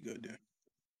 You might be good then.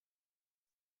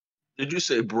 Did you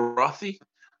say brothy?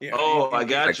 Yeah. Oh, I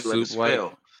got Like you. Like a soup, like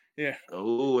spell. Yeah.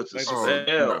 Oh, it's a Like Oh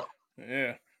spell. no.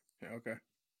 Yeah. Yeah. Okay.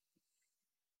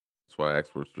 that's why I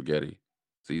asked for spaghetti.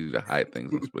 It's easy to hide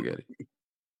things in spaghetti.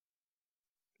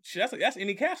 That's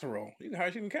any casserole. You can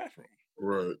hide any casserole.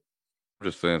 Right. I'm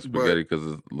just saying But spaghetti because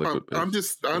it's liquid I'm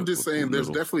paste. just saying there's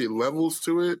noodles. definitely levels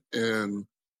to it, and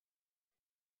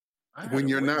I had when a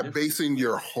you're way not different- basing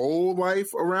your whole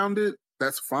life around it,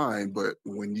 that's fine. But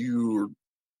when you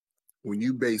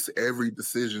base every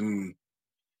decision,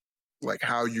 like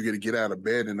how you're gonna get out of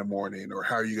bed in the morning, or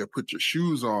how you're gonna put your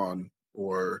shoes on,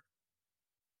 or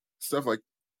stuff like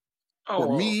Oh,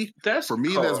 well, that's that's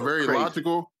called very crazy.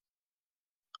 logical.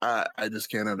 I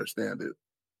just can't understand it.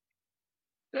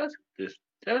 That's just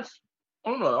that's.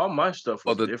 I don't know. All my stuff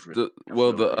Well, was different. I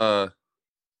feel like.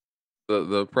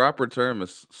 the proper term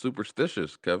is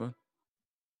superstitious, Kevin.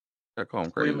 I call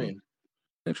him What do crazy. you mean?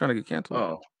 Ain't trying to get canceled.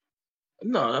 Oh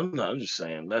no, I'm not. I'm just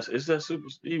saying. Is that super?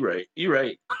 You right. You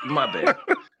right. My bad.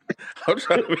 I'm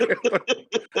trying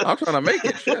to make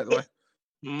it shit like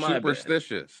My bad.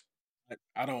 superstitious.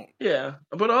 I don't. Yeah,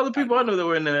 but all the people I knew that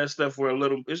were into that stuff were a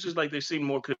little. It's just like they seemed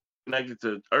more connected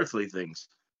to earthly things,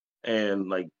 and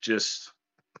like just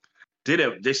did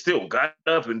it. They still got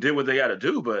up and did what they got to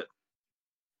do, but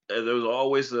there was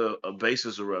always a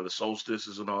basis around the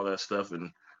solstices and all that stuff, and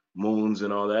moons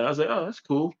and all that. I was like, oh, that's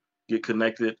cool. Get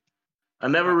connected. I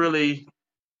never really.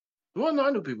 Well, no,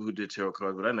 I knew people who did tarot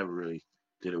cards, but I never really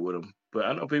did it with them. But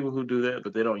I know people who do that,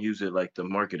 but they don't use it like the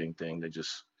marketing thing. They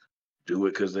just do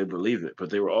it because they believe it. But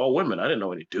they were all women. I didn't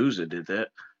know any dudes that did that.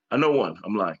 I know one.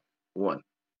 I'm lying. One.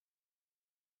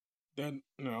 No,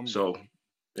 I'm So,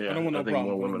 good. yeah, I don't want no think more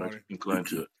problem with women are nobody. inclined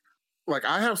to it. Like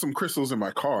I have some crystals in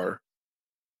my car.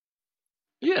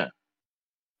 Yeah,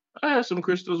 I had some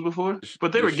crystals before,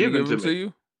 but they Did were she given give to them to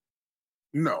me.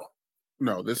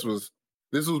 No, this Okay.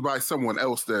 was by someone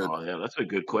else that Oh, yeah, that's a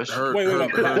good question. Wait,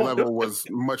 her level was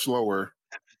much lower.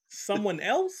 Someone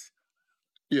else?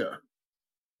 Yeah.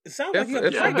 It sounds like It's you have a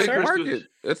it's a Yeah, I've type, had big sir. crystals. market.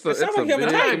 It's It sounds a like you have a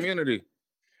big type. community.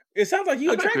 It sounds like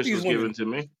you I've had attract these crystals women. given to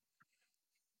me.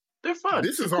 They're fun.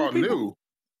 This They're is cool all people. new.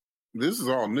 This is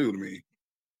all new to me.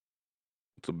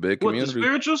 It's a big What, the community.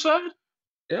 spiritual side?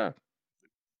 Yeah.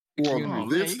 Well, Community. Oh, man,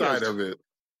 this you side guys, of it,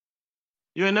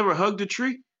 you ain't never hugged a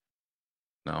tree?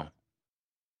 No.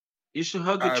 You should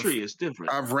hug a I've tree. It's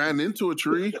different. I've ran into a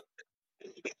tree,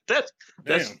 That's,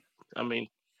 Damn. I mean,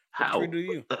 What tree how? do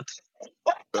you?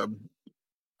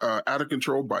 uh, out of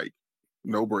control bike,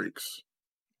 no brakes.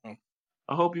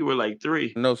 I hope you were like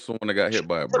 3. I know someone that got hit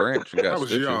by a branch and I got was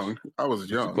stitches. young. That's the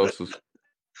young. closest.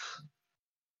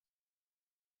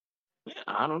 Yeah,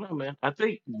 I don't know, man. I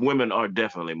think women are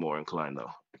definitely more inclined, though.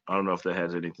 I don't know if that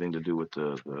has anything to do with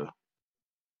the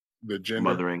The gender.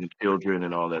 mothering children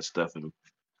and all that stuff. And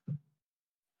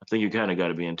I think you kind of got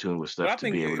to be in tune with But I stuff to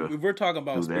think be able to if we're talking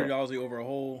about do that. spirituality over a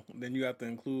whole, then you have to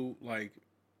include like,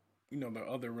 the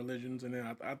other religions, and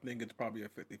then I think it's probably a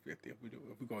 50-50 if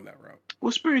we go that route.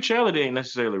 Well, spirituality ain't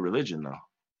necessarily religion, though.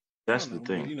 That's the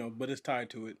thing. But it's tied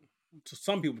to it. So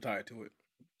some people tie it to it.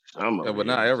 Some Yeah, of but it,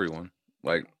 not yeah. everyone.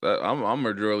 Like I'm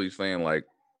majorly saying like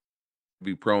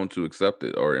be prone to accept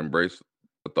it or embrace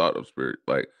the thought of spirit,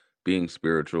 like being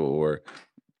spiritual or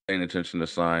paying attention to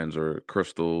signs or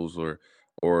crystals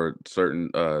or certain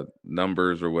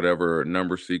numbers or whatever, or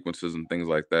number sequences and things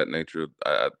like that nature.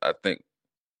 I think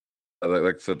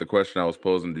like I said, the question I was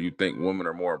posing, do you think women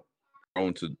are more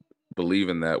prone to believe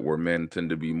in that where men tend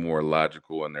to be more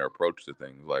logical in their approach to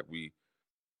things? Like we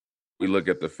look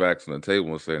at the facts on the table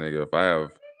and say, nigga, if I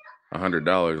have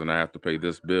 $100 and I have to pay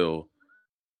this bill,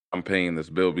 I'm paying this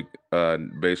bill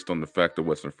based on the fact of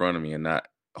what's in front of me, and not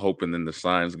hoping then the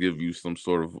signs give you some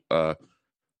sort of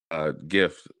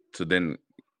gift to then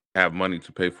have money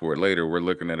to pay for it later. We're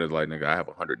looking at it like, nigga, I have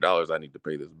 $100. I need to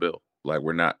pay this bill. Like,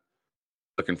 we're not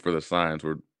looking for the signs.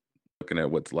 We're looking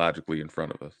at what's logically in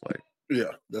front of us. Like,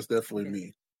 Yeah, that's definitely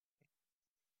me.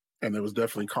 And there was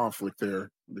definitely conflict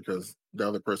there because the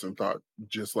other person thought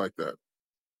just like that.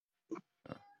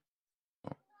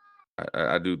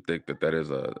 I do think that is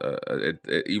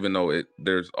even though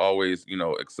there's always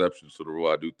exceptions to the rule.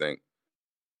 I do think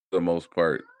for the most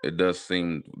part it does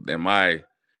seem in my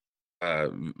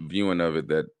viewing of it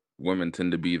that women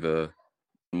tend to be the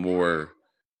more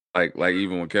like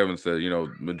even when Kevin said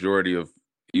majority of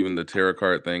even the tarot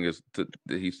card thing is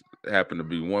he's happened to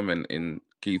be woman, and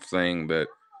Keith saying that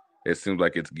it seems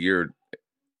like it's geared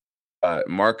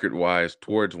market wise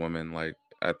towards women. Like,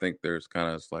 I think there's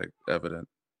kind of like evident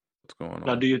what's going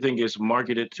Now, on. do you think it's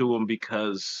marketed to them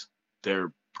because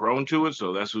they're prone to it,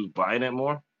 so that's who's buying it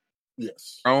more?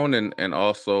 Yes. Prone and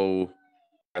also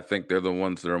I think they're the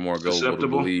ones that are more gullible to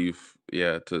Susceptible? believe.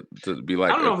 Yeah, to be I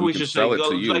like, don't know if if we we can should say sell it to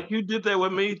gullible. you. Like you did that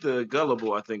with me, the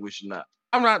gullible. I think we should not.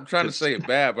 I'm not trying to 'Cause- say it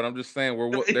bad, but I'm just saying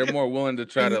they're more willing to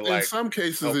try to In like. some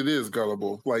cases, help. it is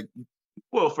gullible. Like,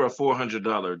 Well, for a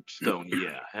 $400 stone,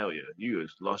 yeah, hell yeah, you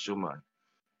just lost your mind.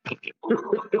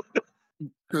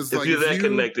 because If you're that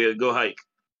connected, go hike.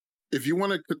 if you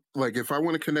want to, like, if I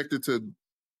want to connect it to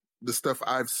the stuff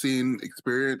I've seen,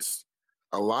 experienced,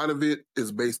 a lot of it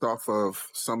is based off of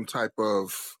some type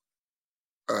of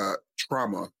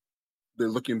trauma. They're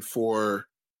looking for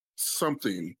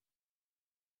something,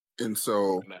 and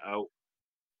so Out.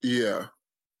 yeah,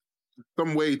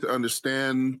 some way to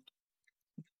understand.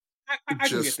 I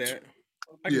can get that.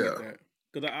 I can yeah. get that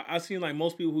because I've seen like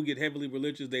most people who get heavily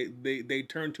religious, they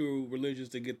turn to religious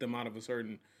to get them out of a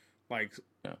certain like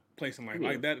place in life. Yeah.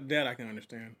 Like that I can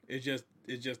understand. It's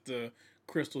just the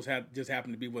crystals just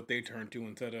happen to be what they turn to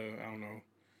instead of, I don't know,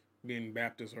 being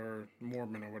Baptist or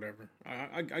Mormon or whatever.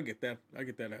 I get that. I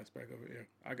get that aspect of it.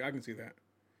 Yeah, I can see that.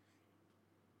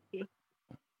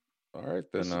 All right,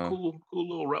 then. It's a cool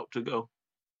little route to go.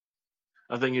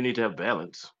 I think you need to have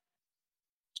balance.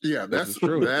 Yeah, This is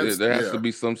true. There has to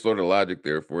be some sort of logic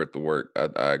there for it to work.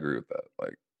 I agree with that.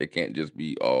 Like, it can't just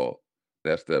be all.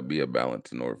 That's to be a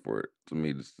balance in order for it to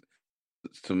me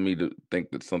to think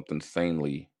that something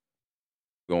sanely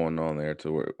going on there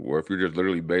to where if you're just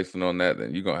literally basing on that,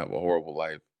 then you're gonna have a horrible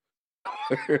life.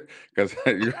 Because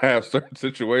you have certain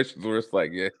situations where it's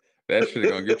like, yeah, that shit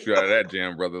gonna get you out of that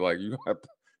jam, brother. Like, you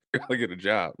gotta get a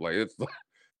job. Like, it's like,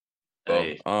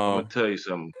 Hey, I'm gonna tell you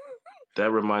something. That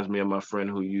reminds me of my friend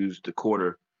who used the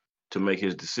quarter to make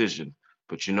his decision.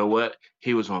 But you know what?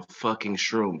 He was on fucking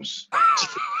shrooms.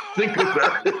 Think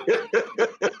about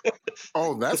it.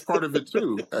 Oh, that's part of it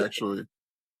too, actually.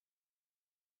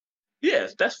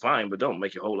 Yes, that's fine, but don't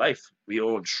make your whole life be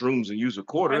on shrooms and use a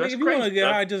quarter. I think that's if you crazy. want to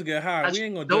get high, just get high. We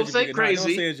ain't gonna Don't judge you say for getting high. Don't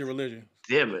crazy. say it's your religion.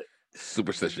 Damn it.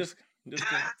 Superstition. Just say you get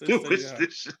high.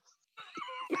 Superstition.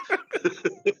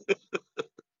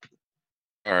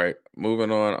 All right,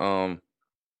 moving on.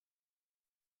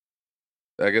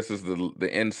 I guess it's the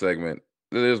end segment.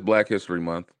 It is Black History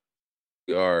Month.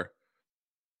 We are,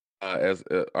 as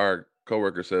our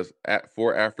coworker says, at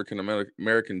four African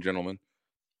American gentlemen.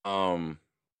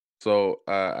 So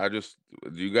do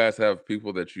you guys have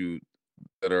people that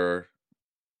are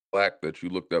Black that you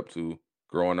looked up to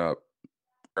growing up,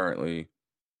 currently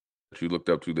that you looked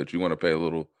up to that you want to pay a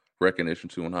little recognition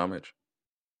to and homage?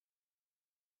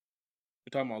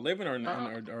 You talking about living or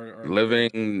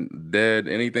Living, dead,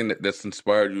 anything that's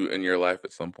inspired you in your life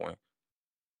at some point.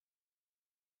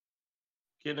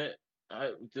 Can it?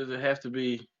 Does it have to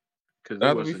be? Because Don't it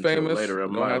have to be wasn't until famous. later in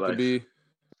It don't my have to life. be.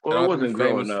 Well, don't it have to be wasn't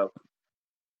growing famous. up.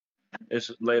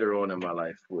 It's later on in my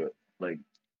life where, like,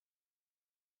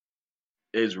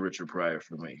 is Richard Pryor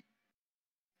for me.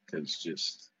 Because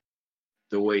just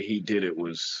the way he did it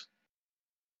wasn't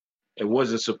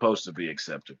supposed to be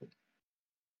acceptable.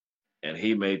 And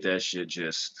he made that shit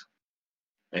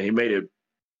and he made it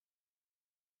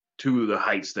to the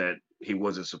heights that he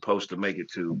wasn't supposed to make it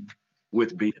to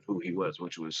with being who he was,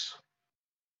 which was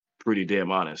pretty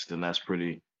damn honest. And that's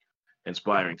pretty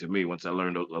inspiring to me once I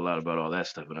learned a lot about all that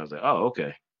stuff. And I was like, oh,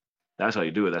 okay. That's how you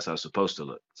do it. That's how it's supposed to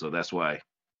look. So that's why,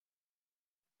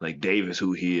 like, Dave is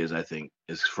who he is, I think,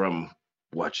 is from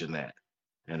watching that.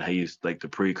 And he's like the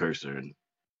precursor. And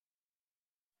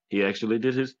he actually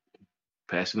did his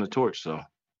passing the torch. So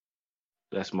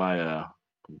that's my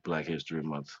Black History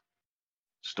Month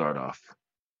start off.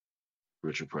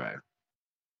 Richard Pryor.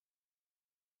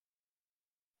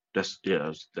 That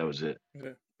was it.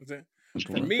 Is it?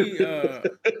 For me,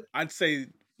 I'd say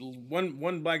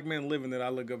one black man living that I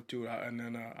look up to, and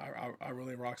then I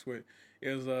really rocks with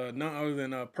is none other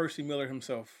than Percy Miller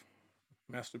himself,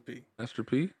 Master P. Master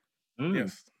P.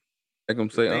 Yes, Make him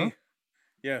the say, thing.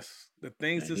 Yes, the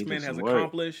things Yeah, this he did man has some work.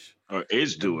 accomplished, Or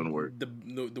is the, doing work.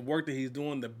 the work that he's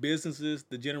doing, the businesses,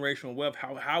 the generational wealth,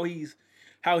 how he's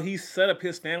set up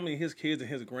his family, his kids,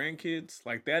 and his grandkids.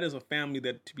 Like that is a family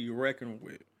that to be reckoned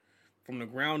with from the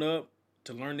ground up,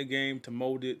 to learn the game, to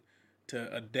mold it,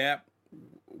 to adapt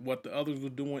what the others were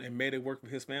doing and made it work for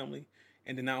his family.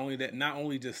 And then not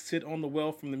only just sit on the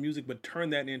wealth from the music, but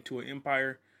turn that into an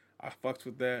empire. I fucks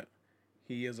with that.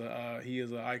 He is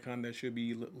an icon that should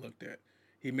be looked at.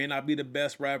 He may not be the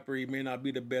best rapper, he may not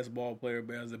be the best ball player,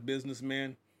 but as a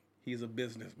businessman, he's a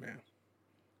businessman.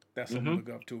 That's something to look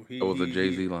up to. that was a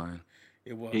Jay-Z line.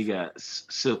 It was. He got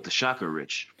Silk the Shocker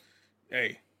rich.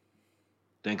 Hey,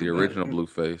 Think The about original it.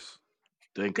 Blueface.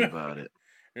 Think about it.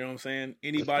 you know what I'm saying?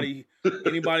 Anybody,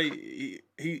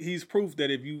 he's proof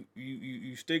that if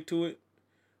you stick to it,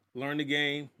 learn the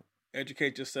game,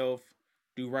 educate yourself,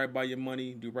 do right by your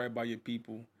money, do right by your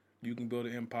people, you can build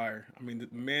an empire. I mean,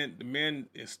 the man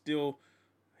is still,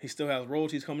 he still has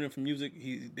royalties coming in from music.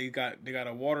 They got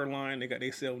a water line.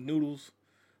 They sell noodles.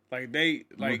 Like The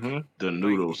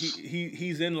noodles.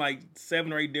 he's in like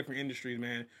 7 or 8 different industries,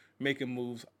 man, making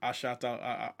moves. I shout out.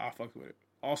 I fuck with it.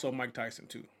 Also, Mike Tyson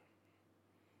too.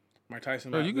 Mike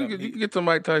Tyson. Oh, you can get to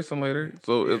Mike Tyson later.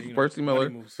 So Yeah, it's Percy money Miller.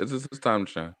 moves. It's his time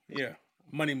to shine. Yeah,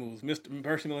 money moves. Mr.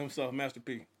 Percy Miller himself, Master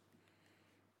P.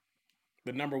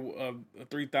 The number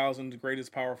 3,000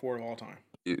 greatest power forward of all time.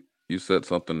 You said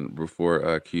something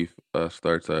before Keith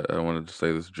starts. I wanted to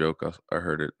say this joke. I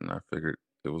heard it and I figured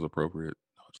it was appropriate.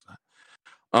 No, it's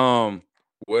not.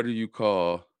 What do you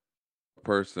call a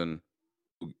person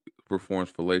who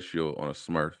performs fellatio on a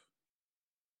Smurf?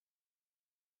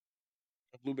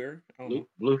 Blueberry. I don't know.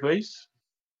 Blueface?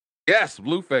 Yes,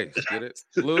 Blueface. Get it?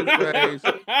 Blueface.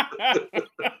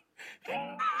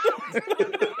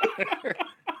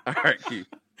 All right, Keith.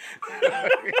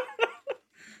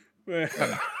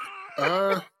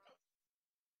 I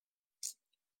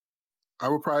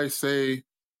would probably say,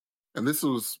 and this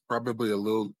was probably a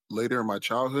little later in my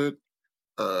childhood.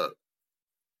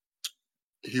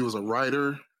 He was a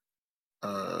writer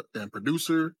and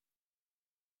producer.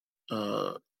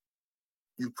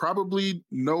 You probably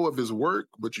know of his work,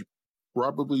 but you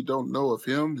probably don't know of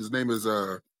him. His name is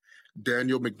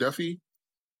Daniel McDuffie.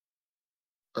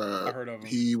 I heard of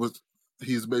him.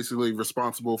 He's basically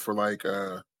responsible for like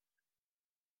the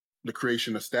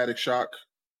creation of Static Shock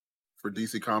for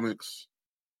DC Comics.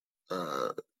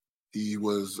 He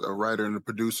was a writer and a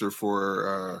producer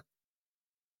for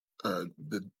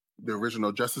the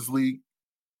original Justice League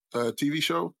TV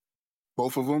show,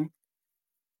 both of them.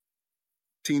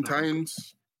 Teen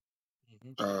Titans.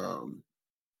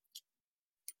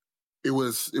 It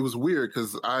was weird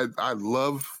because I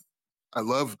love,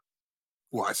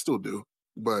 well, I still do,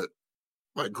 but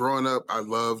like growing up, I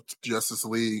loved Justice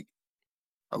League.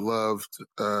 I loved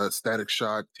Static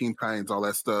Shock, Teen Titans, all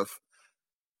that stuff.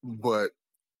 But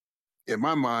in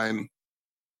my mind,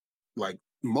 like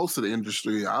most of the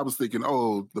industry, I was thinking,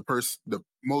 oh,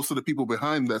 most of the people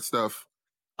behind that stuff,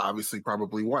 obviously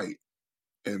probably white.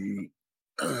 And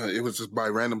it was just by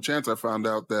random chance I found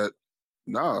out that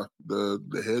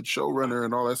the head showrunner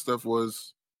and all that stuff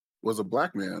was a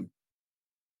black man.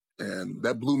 And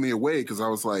that blew me away because I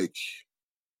was like,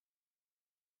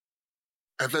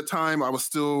 at that time I was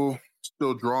still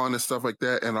drawing and stuff like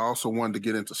that, and I also wanted to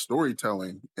get into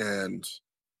storytelling. And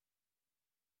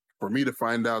for me to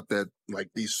find out that like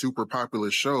these super popular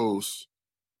shows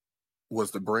was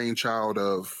the brainchild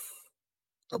of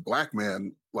a black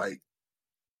man, like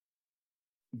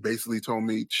basically told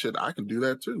me, shit, I can do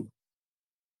that too.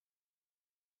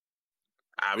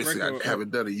 Obviously, I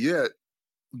haven't done it yet,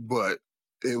 but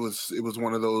it was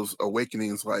one of those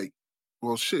awakenings. Like,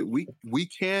 well, shit, we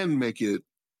can make it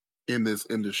in this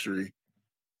industry,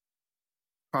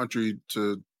 contrary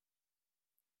to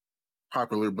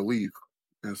popular belief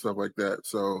and stuff like that.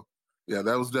 So, yeah,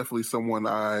 that was definitely someone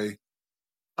I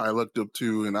looked up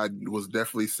to, and I was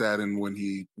definitely saddened when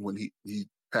he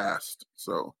passed.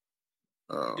 So,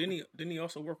 didn't he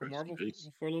also work with Marvel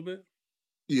for a little bit?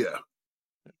 Yeah.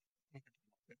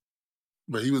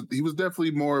 But he was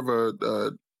definitely more of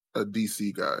a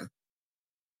DC guy.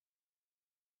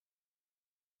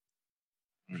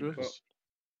 Sure.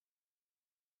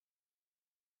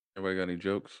 Everybody got any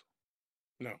jokes?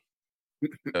 No.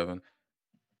 Kevin?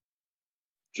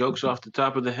 Jokes off the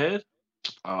top of the head?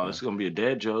 Oh, this is going to be a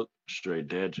dad joke. Straight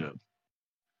dad joke.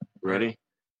 Ready?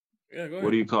 Yeah, go ahead.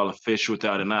 What do you call a fish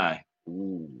without an eye?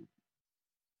 Ooh.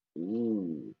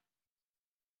 Ooh.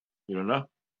 You don't know?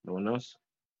 No one knows?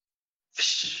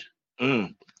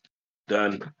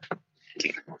 Done.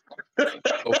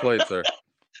 Well played, sir.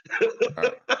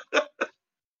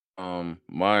 All right.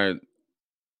 My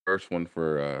first one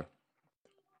for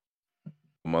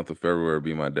the month of February would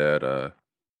be my dad,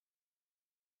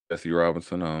 Jesse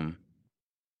Robinson.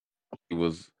 He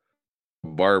was a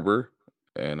barber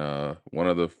and one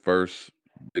of the first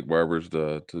big barbers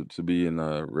to be in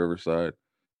Riverside.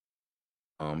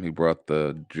 He brought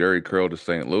the Jerry curl to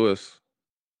St. Louis.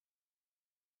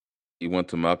 He went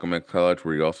to Malcolm X College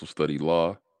where he also studied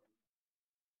law.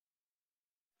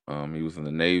 He was in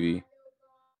the Navy.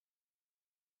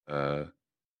 Uh,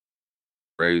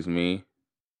 Raised me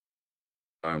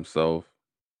by himself.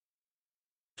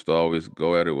 Used to always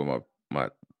go at it with my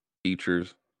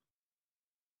teachers.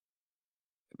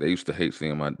 They used to hate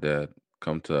seeing my dad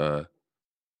come to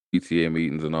PTA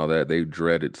meetings and all that. They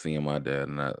dreaded seeing my dad,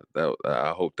 and I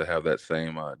hope to have that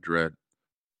same dread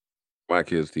for my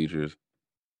kids' teachers,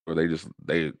 or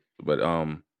they. But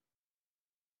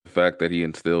the fact that he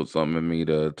instilled something in me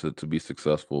to be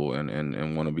successful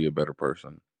and want to be a better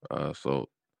person. So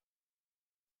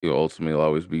he'll ultimately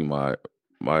always be my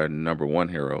number one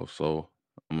hero. So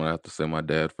I'm gonna have to say my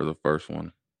dad for the first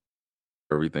one.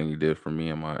 For everything he did for me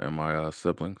and my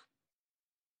siblings.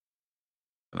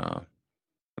 And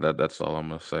that's all I'm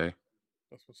gonna say.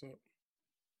 That's what's up.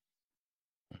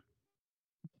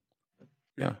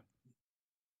 Yeah.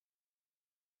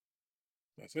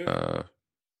 That's it.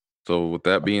 So with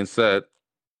that being said,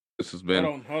 this has been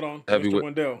Hold on,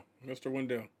 heavyweight. Mr.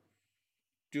 Wendell,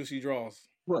 Juicy Draws.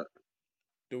 What?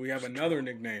 Do we have another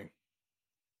nickname?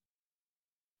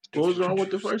 What was wrong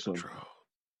with the first one?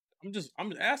 I'm just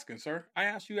asking, sir. I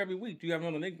ask you every week. Do you have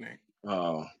another nickname?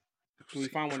 Oh. Do we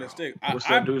find one that sticks? What's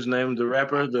that dude's name? The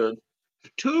rapper? The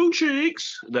Two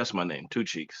Cheeks. That's my name. Two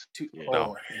Cheeks. Yeah.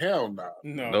 Oh, hell no.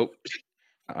 No. Nope.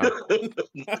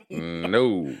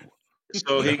 No.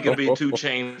 So he could be Two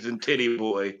Chains and Titty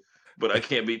Boy, but I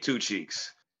can't be Two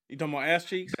Cheeks. You talking about ass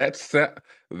cheeks? That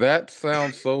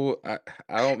sounds so.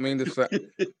 I don't mean to say.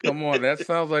 Come on, that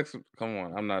sounds like some. Come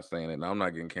on, I'm not saying it. I'm not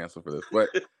getting canceled for this. But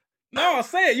no,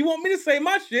 say it. You want me to say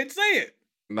my shit? Say it.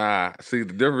 Nah. See,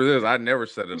 the difference is I never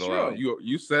said it What's aloud. wrong?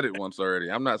 You said it once already.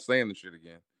 I'm not saying the shit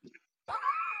again.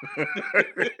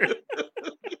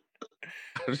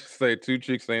 I just say Two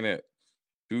Cheeks ain't it.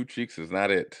 Two Cheeks is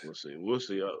not it. We'll see. We'll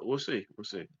see. We'll see. We'll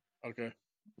see. Okay.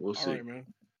 We'll see. All right, man.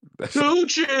 Two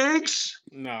Cheeks.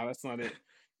 No, that's not it.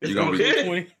 It's gonna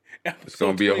be it's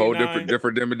gonna be a whole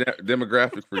different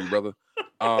demographic for you, brother.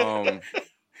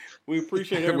 We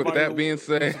appreciate everybody with that being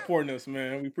said, supporting us,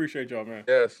 man. We appreciate y'all, man.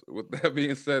 Yes. With that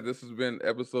being said, this has been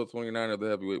episode 29 of the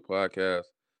Heavyweight Podcast.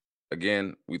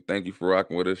 Again, we thank you for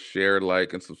rocking with us. Share,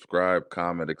 like, and subscribe,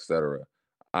 comment, etc.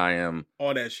 I am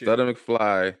all that shit. Stutta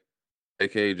McFly,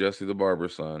 aka Jesse the Barber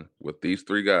Son, with these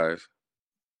three guys.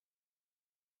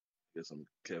 Guess I'm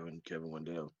Kevin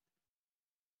Wendell.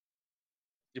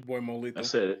 Your boy Molito. I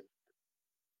said it.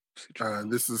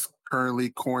 This is currently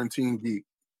Quarantine Geek.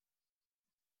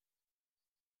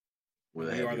 With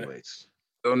the heavyweights.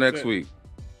 Till next week.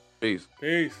 Peace.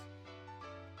 Peace.